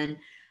and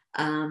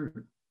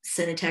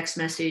sent a text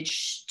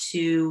message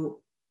to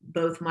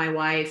both my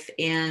wife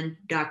and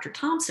Dr.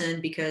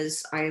 Thompson,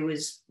 because I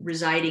was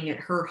residing at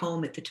her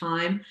home at the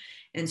time.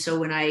 And so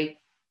when I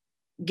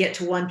get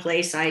to one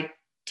place, I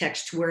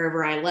text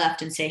wherever I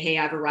left and say, hey,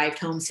 I've arrived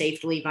home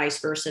safely, vice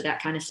versa,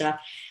 that kind of stuff.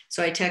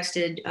 So I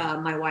texted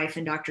my wife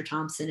and Dr.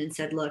 Thompson and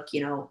said, look,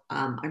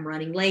 I'm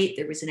running late.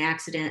 There was an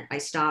accident. I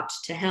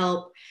stopped to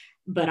help,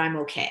 but I'm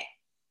okay.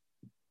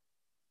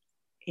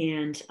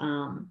 And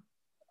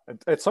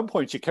at some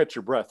point you catch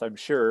your breath, I'm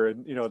sure.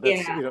 And,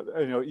 that's,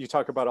 yeah. You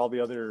talk about all the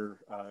other,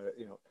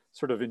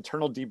 sort of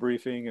internal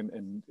debriefing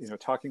and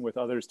talking with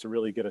others to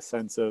really get a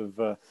sense of,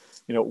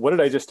 what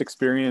did I just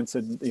experience?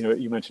 And,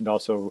 you mentioned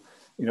also,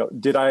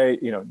 did I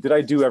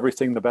do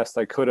everything the best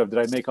I could have? Did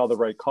I make all the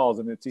right calls?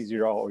 And it's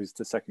easier always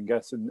to second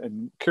guess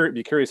and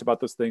be curious about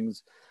those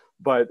things.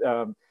 But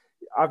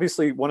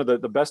obviously one of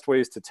the best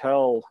ways to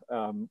tell,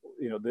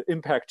 the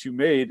impact you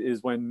made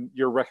is when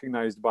you're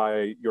recognized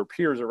by your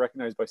peers or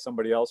recognized by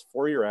somebody else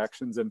for your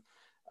actions. And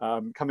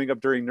coming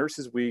up during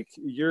Nurses Week,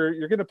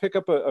 you're going to pick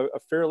up a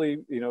fairly,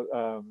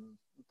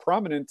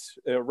 prominent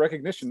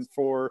recognition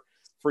for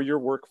your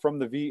work from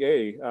the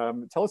VA.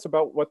 Tell us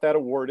about what that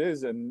award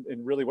is and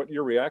really what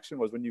your reaction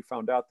was when you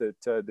found out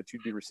that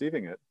you'd be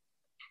receiving it.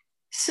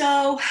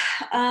 So,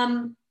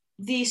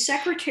 the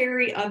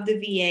Secretary of the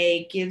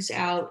VA gives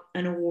out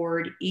an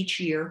award each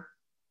year,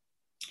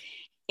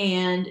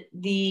 and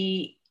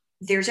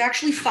there's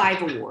actually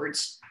 5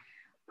 awards.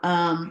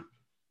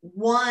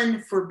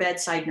 One for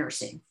bedside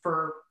nursing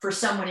for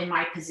someone in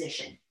my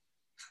position,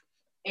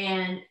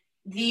 and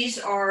these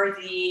are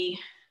the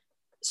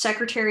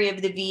Secretary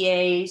of the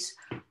VA's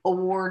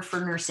Award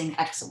for Nursing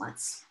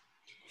Excellence.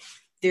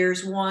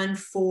 There's one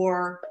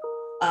for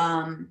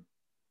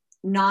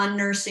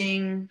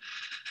non-nursing.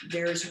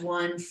 There's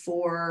one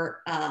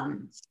for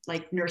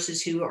like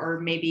nurses who are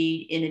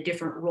maybe in a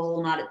different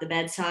role, not at the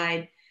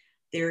bedside.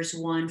 There's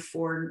one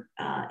for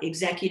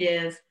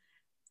executive.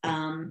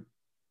 And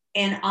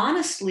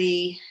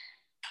honestly,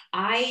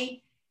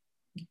 I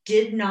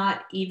did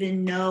not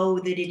even know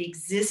that it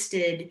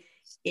existed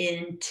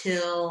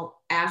until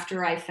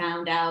after I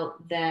found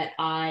out that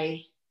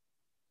I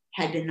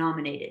had been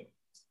nominated.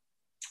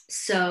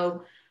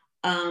 So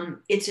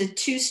it's a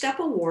 2-step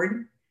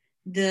award.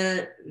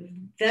 The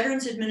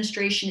Veterans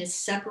Administration is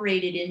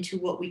separated into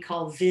what we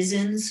call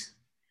VISNs.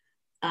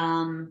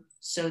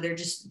 So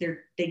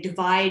they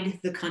divide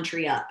the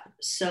country up.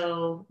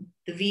 So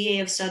the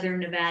VA of Southern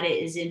Nevada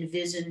is in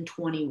VISN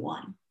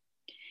 21.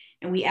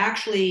 And we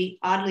actually,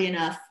 oddly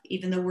enough,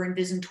 even though we're in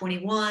VISN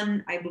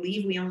 21, I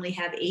believe we only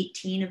have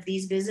 18 of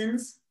these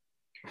VISNs.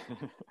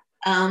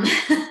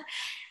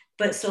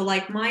 But so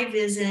like my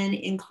VISN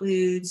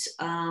includes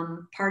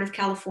part of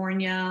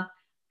California,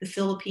 the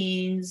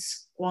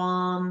Philippines,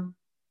 Guam,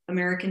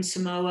 American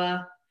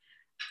Samoa.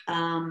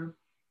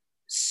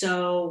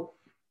 So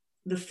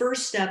the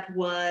first step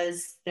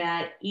was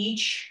that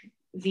each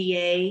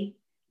VA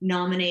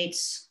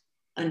nominates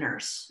a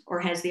nurse or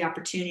has the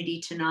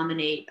opportunity to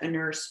nominate a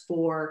nurse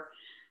for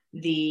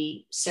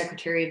the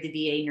Secretary of the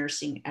VA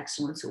Nursing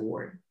Excellence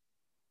Award.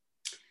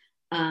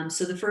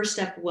 So the first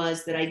step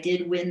was that I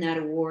did win that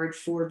award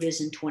for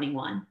VISN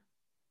 21.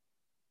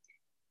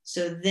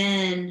 So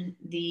then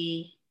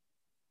the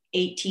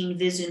 18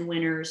 VISN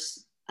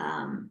winners,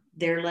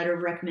 their letter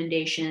of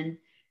recommendation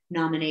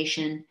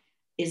nomination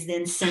is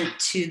then sent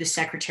to the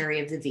Secretary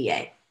of the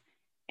VA.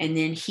 And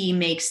then he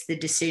makes the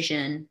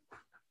decision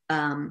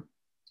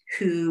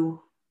who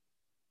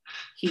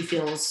he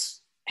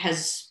feels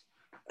has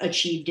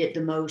achieved it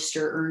the most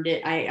or earned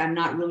it. I'm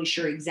not really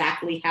sure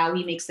exactly how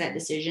he makes that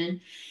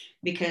decision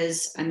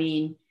because, I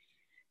mean,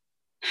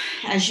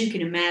 as you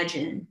can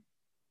imagine,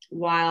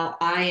 while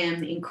I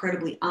am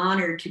incredibly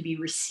honored to be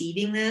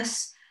receiving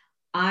this,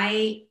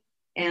 I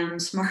am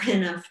smart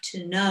enough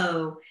to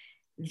know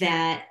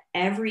that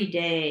every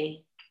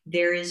day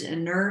there is a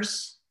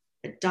nurse,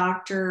 a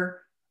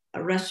doctor,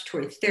 a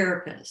respiratory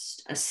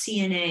therapist, a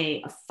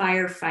CNA, a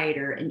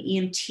firefighter, an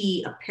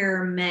EMT, a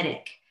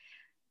paramedic,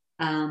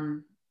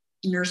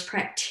 nurse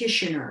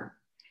practitioner.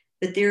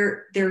 But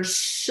there's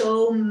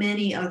so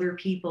many other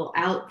people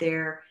out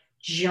there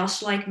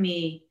just like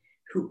me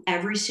who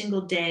every single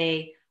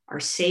day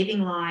are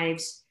saving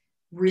lives,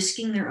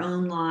 risking their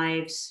own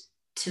lives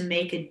to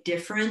make a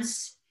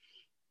difference,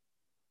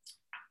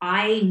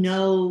 I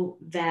know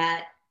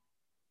that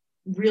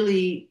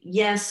really,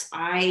 yes,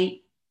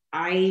 I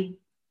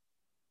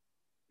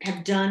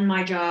have done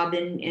my job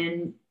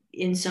and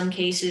in some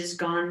cases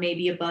gone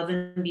maybe above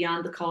and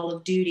beyond the call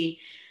of duty,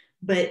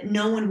 but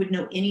no one would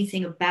know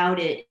anything about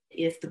it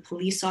if the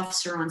police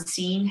officer on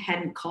scene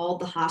hadn't called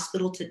the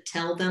hospital to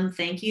tell them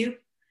thank you.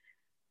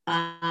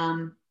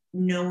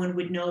 No one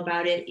would know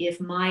about it if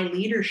my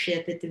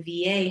leadership at the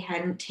VA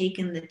hadn't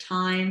taken the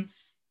time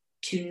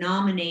to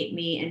nominate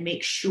me and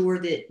make sure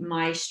that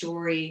my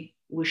story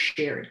was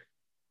shared.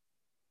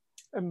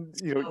 And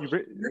you know,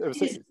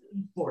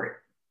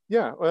 for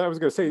yeah, well, I was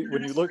going to say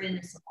when you look,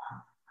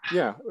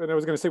 yeah, and I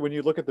was going to say when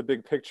you look at the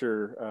big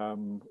picture,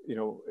 you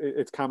know,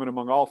 it's common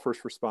among all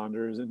first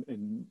responders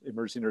and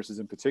emergency nurses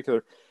in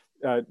particular.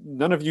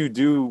 None of you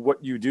do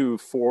what you do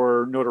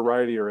for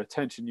notoriety or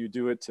attention. You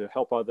do it to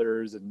help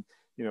others, and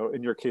you know,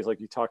 in your case, like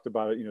you talked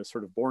about it, you know,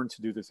 sort of born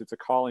to do this. It's a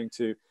calling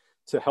to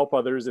help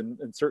others, and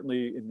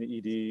certainly in the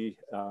ED,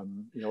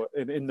 you know,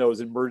 and in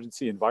those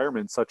emergency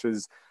environments, such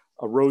as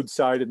a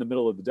roadside in the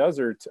middle of the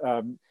desert,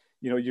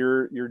 you know,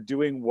 you're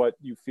doing what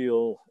you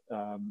feel,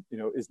 you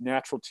know, is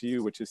natural to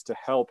you, which is to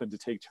help and to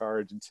take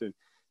charge and to,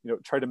 you know,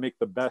 try to make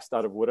the best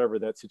out of whatever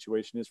that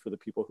situation is for the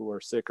people who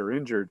are sick or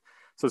injured.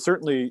 So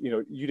certainly, you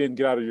know, you didn't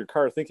get out of your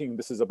car thinking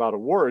this is about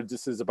awards.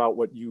 This is about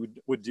what you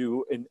would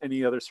do in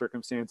any other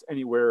circumstance,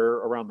 anywhere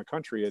around the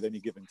country at any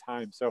given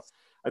time. So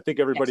I think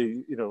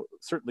everybody, you know,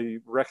 certainly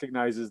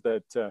recognizes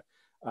that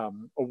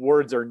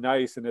awards are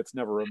nice and it's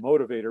never a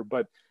motivator,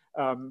 but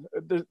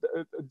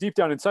deep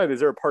down inside, is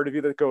there a part of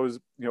you that goes,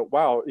 you know,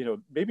 wow, you know,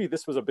 maybe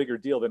this was a bigger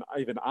deal than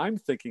even I'm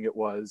thinking it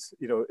was,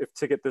 you know, if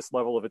to get this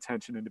level of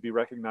attention and to be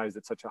recognized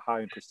at such a high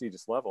and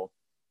prestigious level?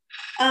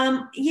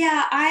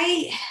 Yeah,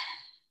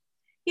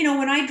 you know,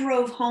 when I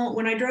drove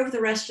the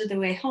rest of the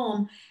way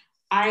home,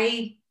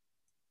 I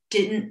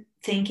didn't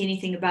think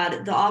anything about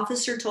it. The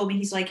officer told me,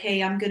 he's like,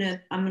 hey, I'm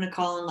gonna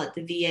call and let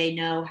the VA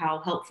know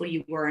how helpful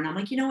you were. And I'm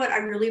like, you know what, I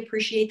really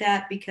appreciate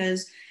that,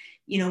 because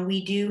you know,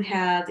 we do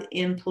have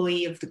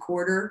employee of the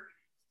quarter,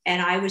 and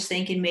I was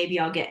thinking maybe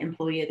I'll get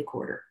employee of the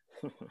quarter.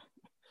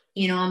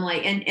 You know, I'm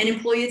like, and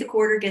employee of the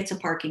quarter gets a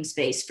parking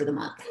space for the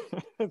month.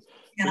 You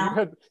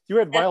know? you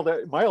had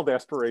mild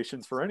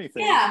aspirations for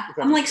anything. Yeah,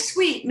 I'm like,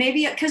 sweet,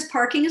 maybe, because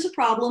parking is a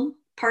problem.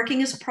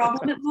 Parking is a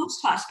problem at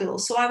most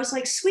hospitals. So I was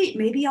like, sweet,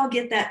 maybe I'll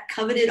get that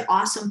coveted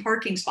awesome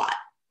parking spot.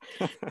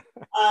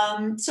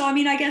 So I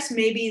mean, I guess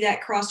maybe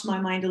that crossed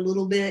my mind a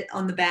little bit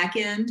on the back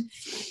end,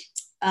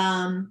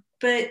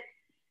 but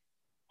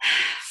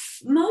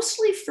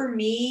mostly for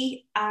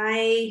me,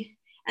 and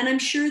I'm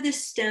sure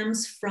this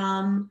stems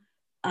from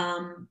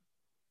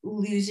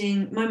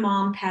losing, my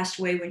mom passed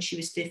away when she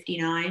was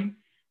 59.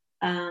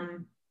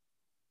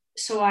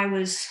 So I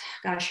was,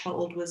 gosh, how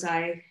old was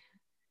I?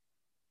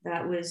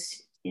 That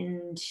was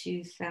in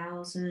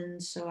 2000.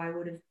 So I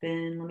would have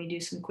been, let me do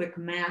some quick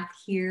math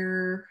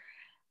here.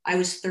 I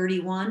was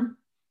 31.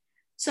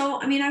 So,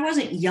 I mean, I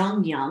wasn't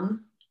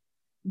young,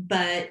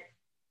 but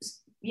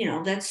you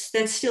know, that's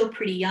still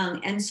pretty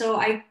young. And so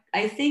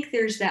I think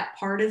there's that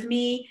part of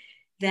me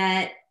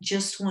that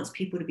just wants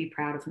people to be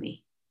proud of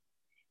me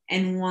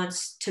and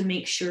wants to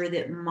make sure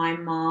that my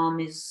mom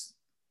is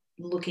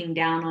looking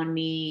down on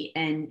me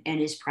and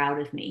is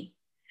proud of me.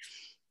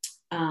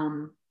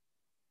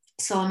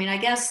 So, I mean, I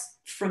guess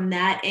from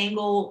that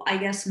angle, I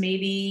guess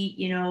maybe,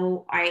 you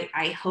know,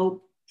 I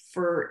hope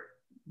for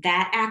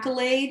that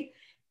accolade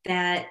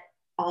that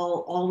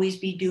I'll always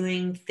be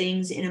doing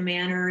things in a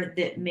manner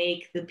that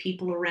make the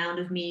people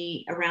around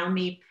me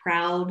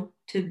proud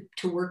to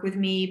work with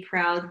me,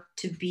 proud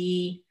to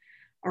be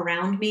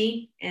around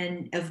me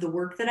and of the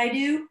work that I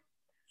do.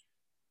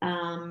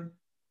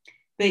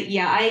 But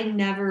yeah, I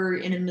never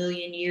in a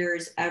million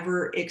years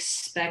ever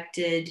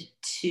expected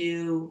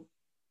to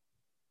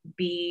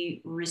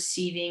be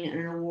receiving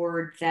an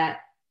award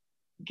that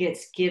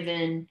gets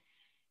given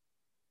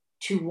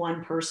to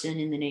one person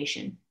in the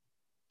nation.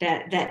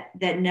 That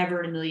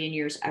never in a million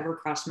years ever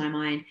crossed my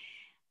mind.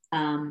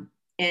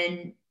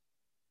 And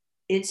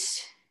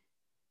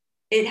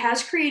it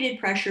has created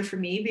pressure for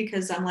me,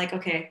 because I'm like,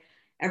 okay,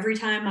 every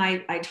time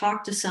I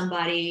talk to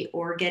somebody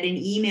or get an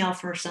email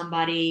from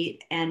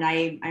somebody and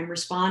I'm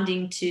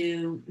responding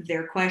to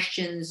their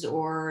questions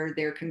or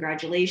their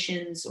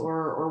congratulations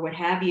or what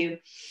have you,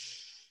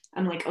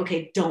 I'm like,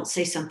 okay, don't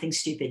say something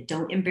stupid.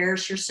 Don't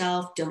embarrass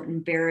yourself. Don't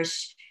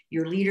embarrass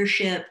your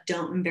leadership.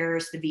 Don't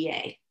embarrass the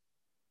VA.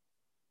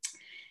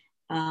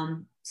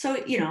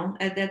 So, you know,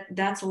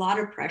 that's a lot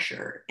of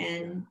pressure.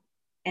 And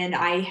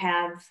I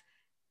have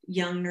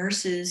young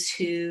nurses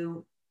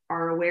who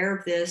are aware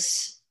of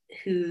this,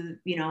 who,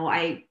 you know,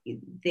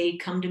 they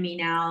come to me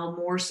now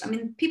more. I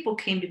mean, people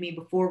came to me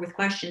before with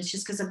questions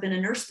just because I've been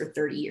a nurse for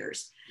 30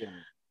 years. Yeah.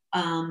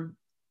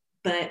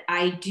 But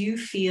I do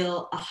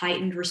feel a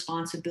heightened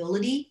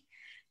responsibility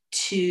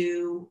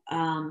to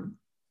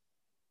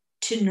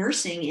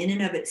nursing in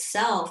and of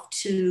itself,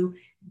 to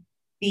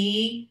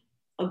be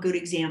a good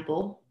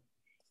example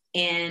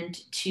and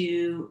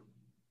to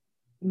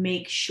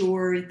make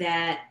sure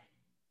that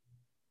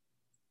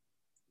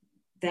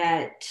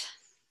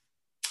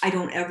I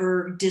don't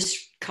ever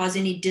cause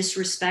any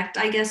disrespect,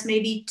 I guess,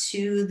 maybe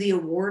to the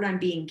award I'm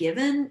being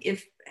given.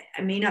 If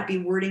I may not be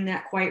wording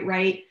that quite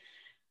right.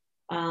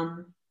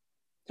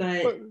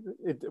 But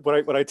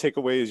what I take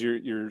away is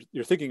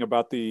you're thinking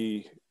about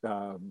the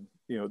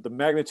the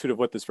magnitude of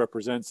what this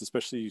represents.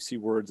 Especially you see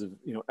words of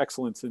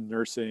excellence in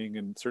nursing,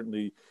 and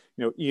certainly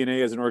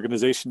ENA as an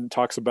organization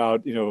talks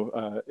about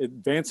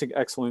advancing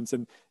excellence,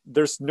 and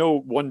there's no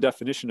one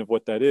definition of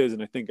what that is.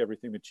 And I think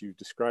everything that you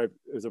described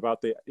is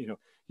about the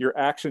your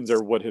actions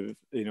are what have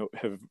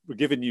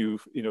given you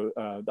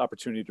the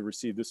opportunity to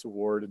receive this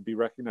award and be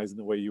recognized in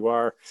the way you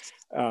are.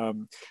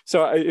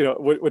 So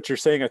what you're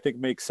saying I think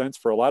makes sense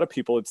for a lot of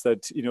people. It's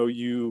that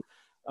you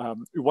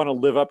want to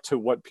live up to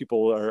what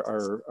people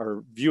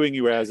are viewing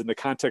you as in the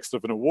context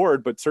of an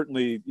award, but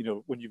certainly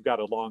when you've got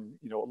a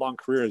long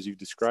career as you've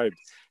described,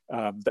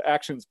 the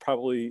actions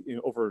probably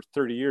over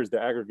 30 years,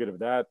 the aggregate of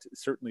that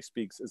certainly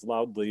speaks as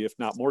loudly, if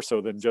not more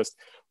so, than just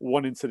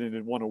one incident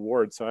and one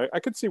award. So I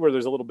could see where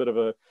there's a little bit of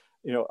a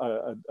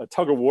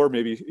tug of war,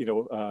 maybe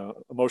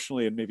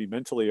emotionally and maybe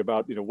mentally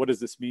about what does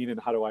this mean and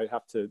how do I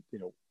have to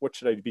what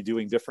should I be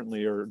doing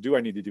differently, or do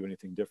I need to do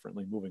anything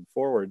differently moving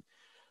forward?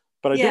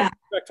 But I do want to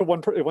go back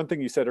to one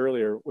thing you said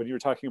earlier when you were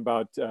talking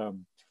about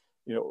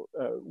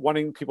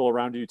wanting people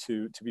around you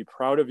to be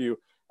proud of you.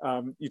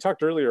 You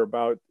talked earlier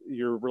about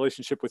your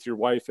relationship with your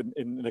wife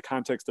in the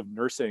context of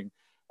nursing.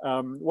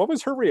 What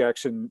was her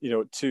reaction,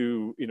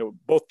 to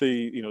both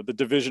the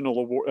divisional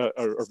award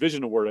or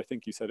Vision Award, I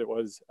think you said it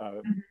was,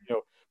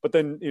 but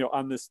then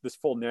on this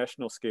full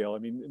national scale. I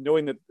mean,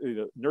 knowing that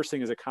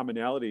nursing is a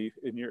commonality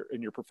in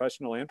your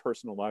professional and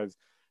personal lives.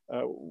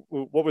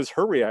 What was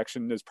her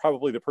reaction as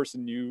probably the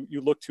person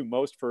you look to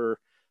most for,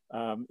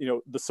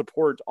 the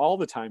support all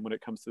the time when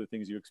it comes to the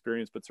things you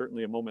experience, but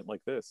certainly a moment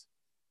like this?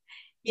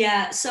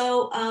 Yeah,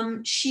 so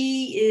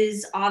she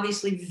is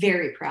obviously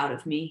very proud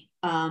of me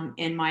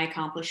and my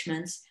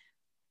accomplishments,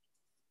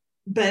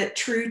 but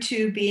true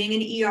to being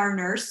an ER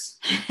nurse,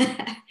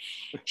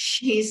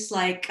 she's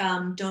like,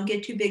 don't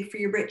get too big for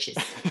your britches.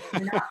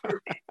 You're not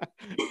perfect.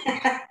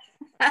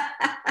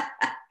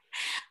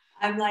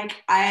 I'm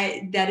like,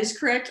 that is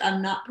correct.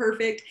 I'm not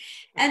perfect.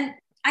 And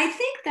I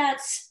think I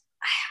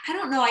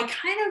don't know.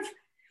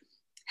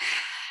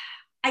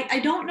 I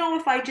don't know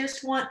if I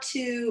just want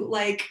to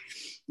like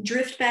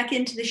drift back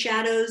into the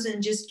shadows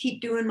and just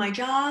keep doing my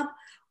job,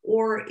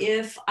 or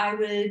if I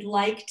would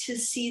like to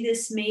see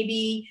this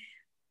maybe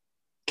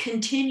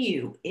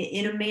continue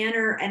in a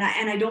manner, and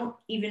I don't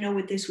even know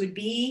what this would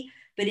be,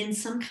 but in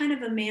some kind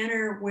of a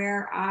manner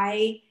where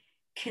I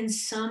can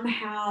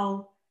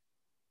somehow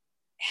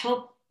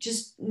help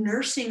just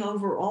nursing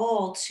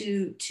overall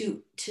to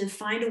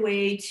find a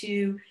way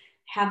to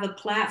have a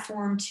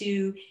platform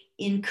to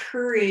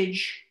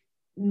encourage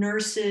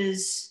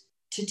nurses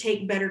to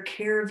take better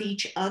care of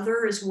each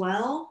other as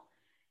well.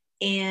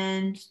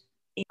 And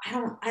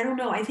I don't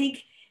know. I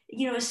think,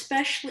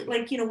 especially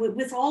like,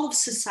 with all of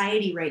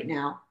society right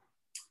now,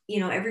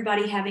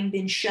 everybody having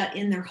been shut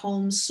in their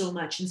homes so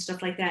much and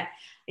stuff like that,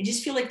 I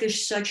just feel like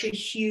there's such a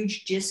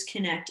huge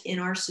disconnect in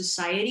our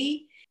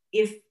society.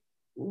 If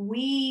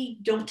we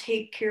don't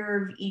take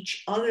care of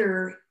each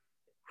other,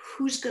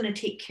 who's going to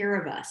take care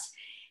of us?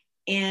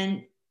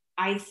 And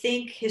I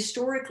think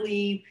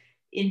historically,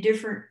 in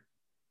different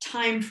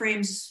time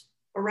frames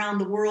around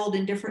the world,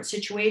 in different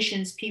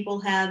situations,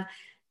 people have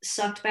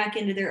sucked back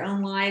into their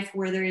own life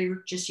where they're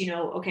just,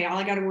 okay, all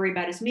I got to worry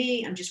about is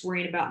me. I'm just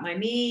worrying about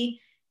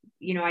me.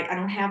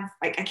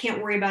 I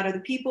can't worry about other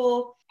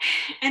people.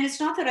 And it's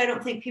not that I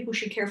don't think people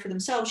should care for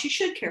themselves. You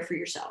should care for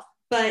yourself,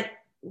 but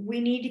we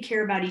need to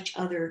care about each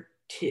other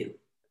too.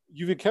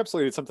 You've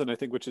encapsulated something I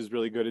think which is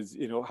really good is,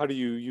 how do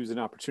you use an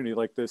opportunity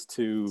like this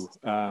to,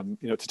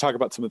 to talk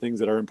about some of the things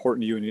that are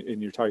important to you,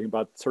 and you're talking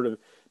about sort of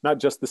not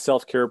just the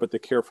self-care, but the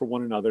care for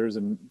one another's.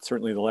 And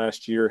certainly the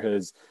last year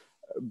has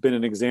been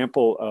an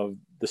example of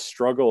the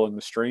struggle and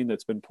the strain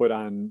that's been put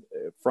on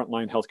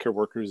frontline healthcare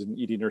workers and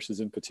ED nurses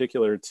in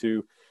particular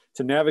to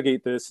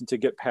navigate this and to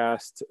get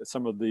past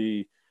some of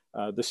the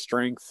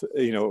strength,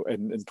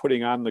 and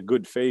putting on the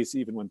good face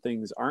even when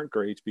things aren't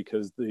great,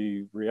 because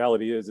the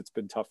reality is it's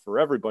been tough for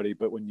everybody.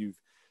 But when you've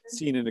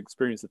seen and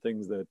experienced the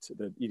things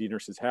that ED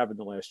nurses have in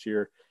the last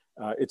year,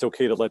 it's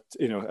okay to let,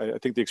 I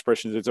think the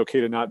expression is it's okay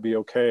to not be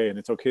okay, and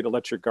it's okay to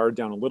let your guard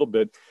down a little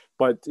bit,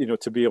 but,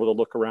 to be able to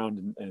look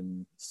around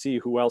and see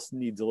who else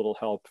needs a little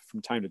help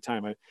from time to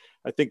time.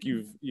 I think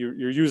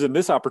you're using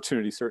this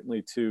opportunity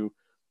certainly to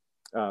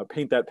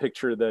paint that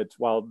picture that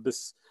while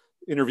this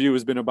interview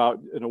has been about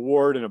an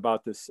award and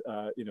about this,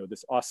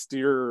 this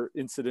austere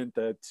incident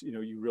that,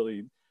 you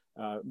really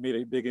made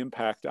a big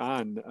impact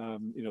on,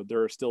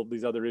 there are still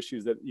these other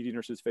issues that ED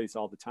nurses face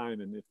all the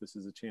time. And if this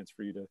is a chance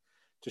for you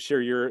to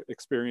share your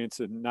experience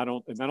and not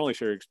only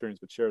share your experience,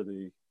 but share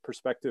the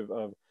perspective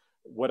of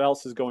what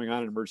else is going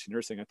on in emergency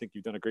nursing, I think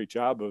you've done a great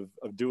job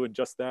of doing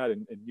just that,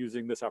 and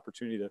using this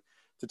opportunity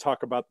to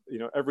talk about,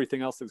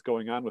 everything else that's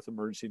going on with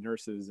emergency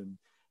nurses. And,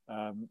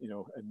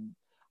 and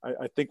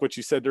I think what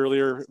you said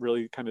earlier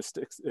really kind of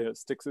sticks.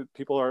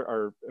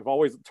 People have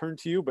always turned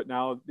to you, but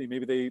now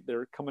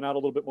they're coming out a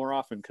little bit more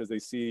often because they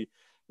see,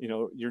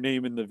 your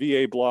name in the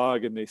VA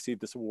blog and they see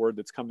this award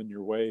that's coming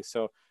your way.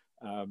 So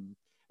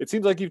it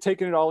seems like you've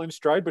taken it all in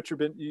stride, but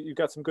you've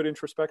got some good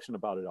introspection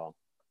about it all.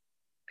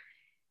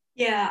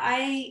 Yeah,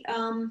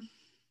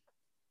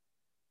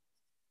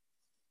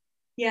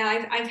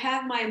 I've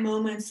had my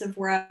moments of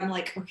where I'm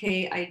like,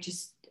 okay,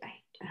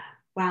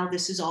 wow,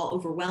 this is all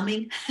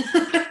overwhelming.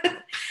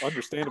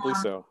 Understandably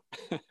so.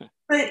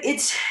 But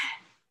it's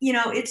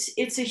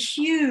a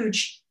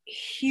huge,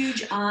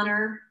 huge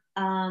honor.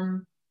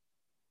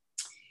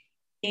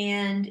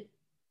 And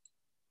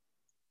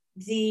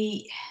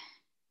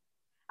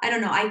I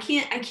don't know, I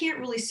can't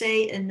really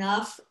say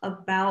enough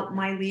about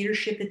my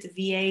leadership at the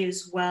VA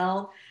as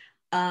well.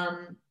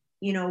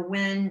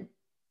 When,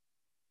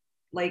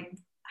 like,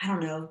 I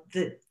don't know,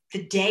 the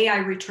day I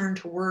returned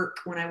to work,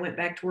 when I went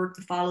back to work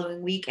the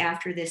following week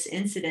after this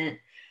incident,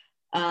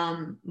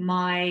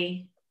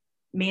 my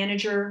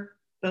manager,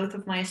 both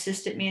of my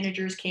assistant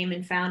managers came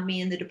and found me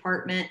in the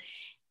department,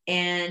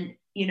 and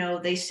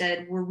they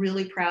said, "We're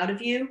really proud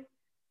of you."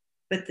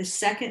 But the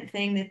second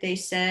thing that they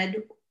said,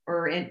 they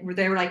were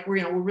like,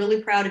 we're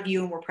really proud of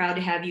you and we're proud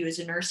to have you as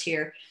a nurse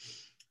here.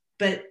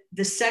 But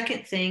the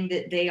second thing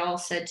that they all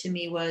said to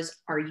me was,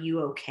 "Are you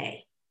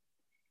okay?"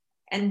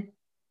 And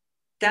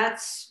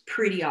that's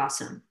pretty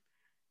awesome.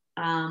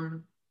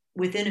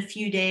 Within a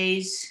few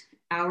days,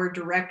 our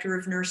director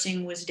of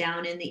nursing was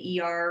down in the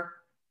ER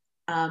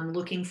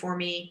looking for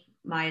me.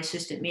 My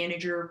assistant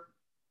manager,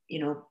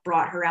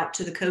 brought her out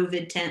to the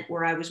COVID tent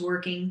where I was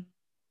working.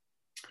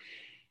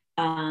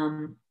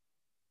 And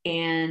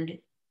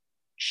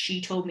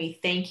she told me,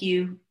 thank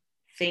you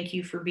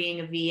for being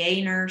a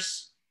VA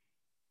nurse.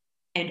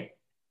 And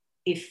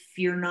if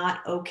you're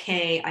not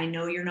okay, I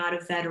know you're not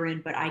a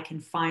veteran, but I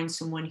can find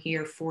someone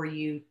here for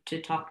you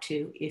to talk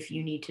to if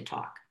you need to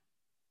talk.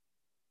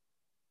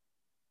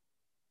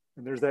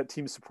 And there's that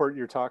team support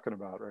you're talking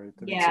about, right?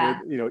 And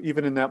yeah. So,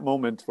 even in that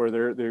moment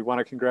where they want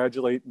to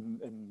congratulate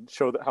and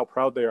show how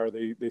proud they are,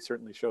 they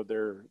certainly showed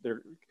they're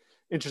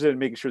interested in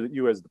making sure that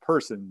you as the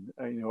person,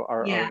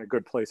 are in a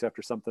good place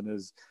after something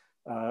as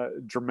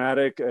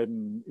dramatic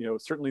and,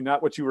 certainly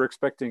not what you were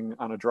expecting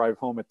on a drive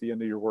home at the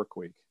end of your work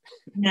week.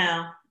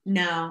 No,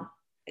 not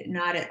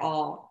at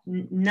all.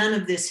 None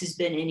of this has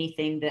been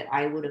anything that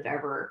I would have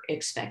ever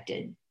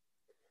expected.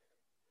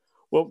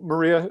 Well,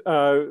 Maria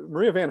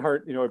Van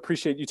Hart, I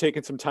appreciate you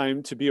taking some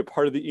time to be a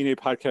part of the ENA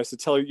podcast to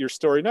tell your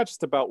story, not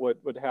just about what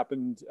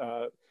happened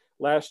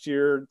last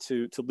year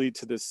to lead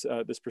to this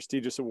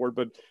prestigious award,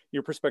 but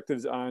your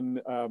perspectives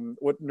on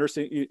what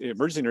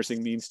emergency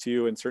nursing means to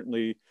you, and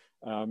certainly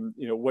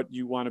what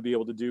you want to be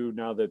able to do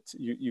now that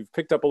you've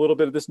picked up a little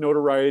bit of this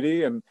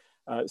notoriety, and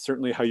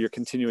certainly how you're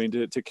continuing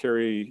to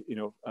carry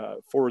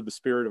forward the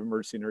spirit of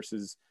emergency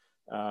nurses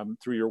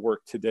through your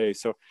work today.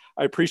 So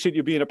I appreciate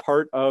you being a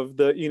part of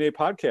the ENA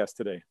podcast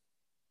today.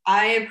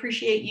 I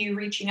appreciate you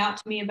reaching out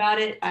to me about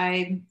it.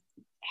 I'm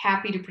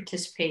happy to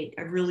participate.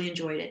 I really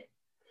enjoyed it.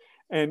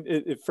 And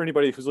if for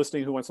anybody who's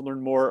listening who wants to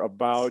learn more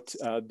about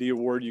the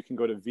award, you can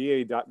go to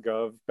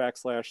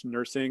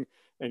va.gov/nursing,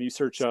 and you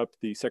search up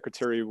the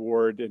Secretary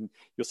Award, and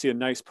you'll see a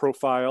nice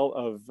profile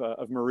of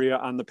Maria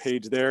on the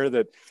page there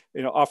that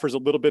offers a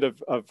little bit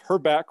of her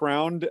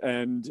background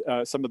and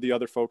some of the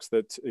other folks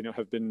that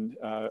have been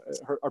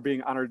are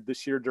being honored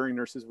this year during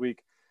Nurses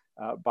Week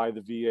by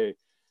the VA.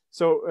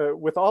 So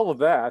with all of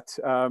that,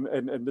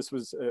 and this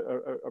was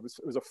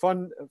it was a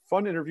fun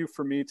interview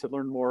for me to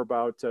learn more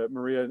about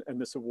Maria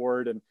and this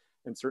award, and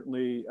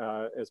certainly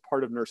as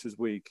part of Nurses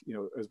Week,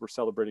 as we're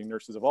celebrating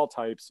nurses of all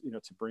types,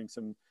 to bring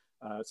some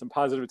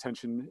positive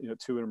attention,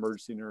 to an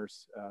emergency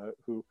nurse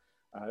who,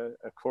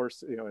 of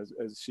course,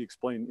 as she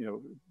explained,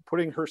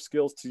 putting her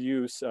skills to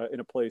use in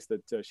a place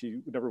that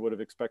she never would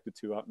have expected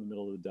to, out in the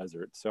middle of the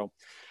desert. So.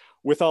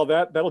 With all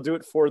that, that'll do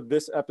it for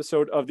this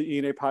episode of the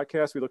ENA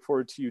podcast. We look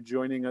forward to you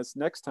joining us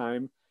next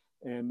time,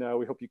 and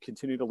we hope you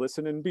continue to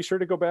listen. And be sure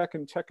to go back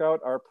and check out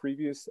our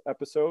previous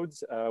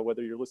episodes,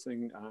 whether you're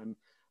listening on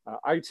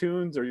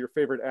iTunes or your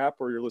favorite app,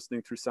 or you're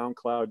listening through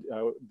SoundCloud.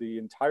 The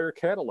entire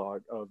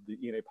catalog of the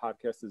ENA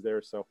podcast is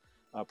there, so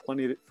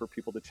plenty for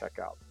people to check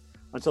out.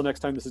 Until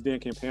next time, this is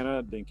Dan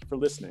Campana. Thank you for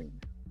listening.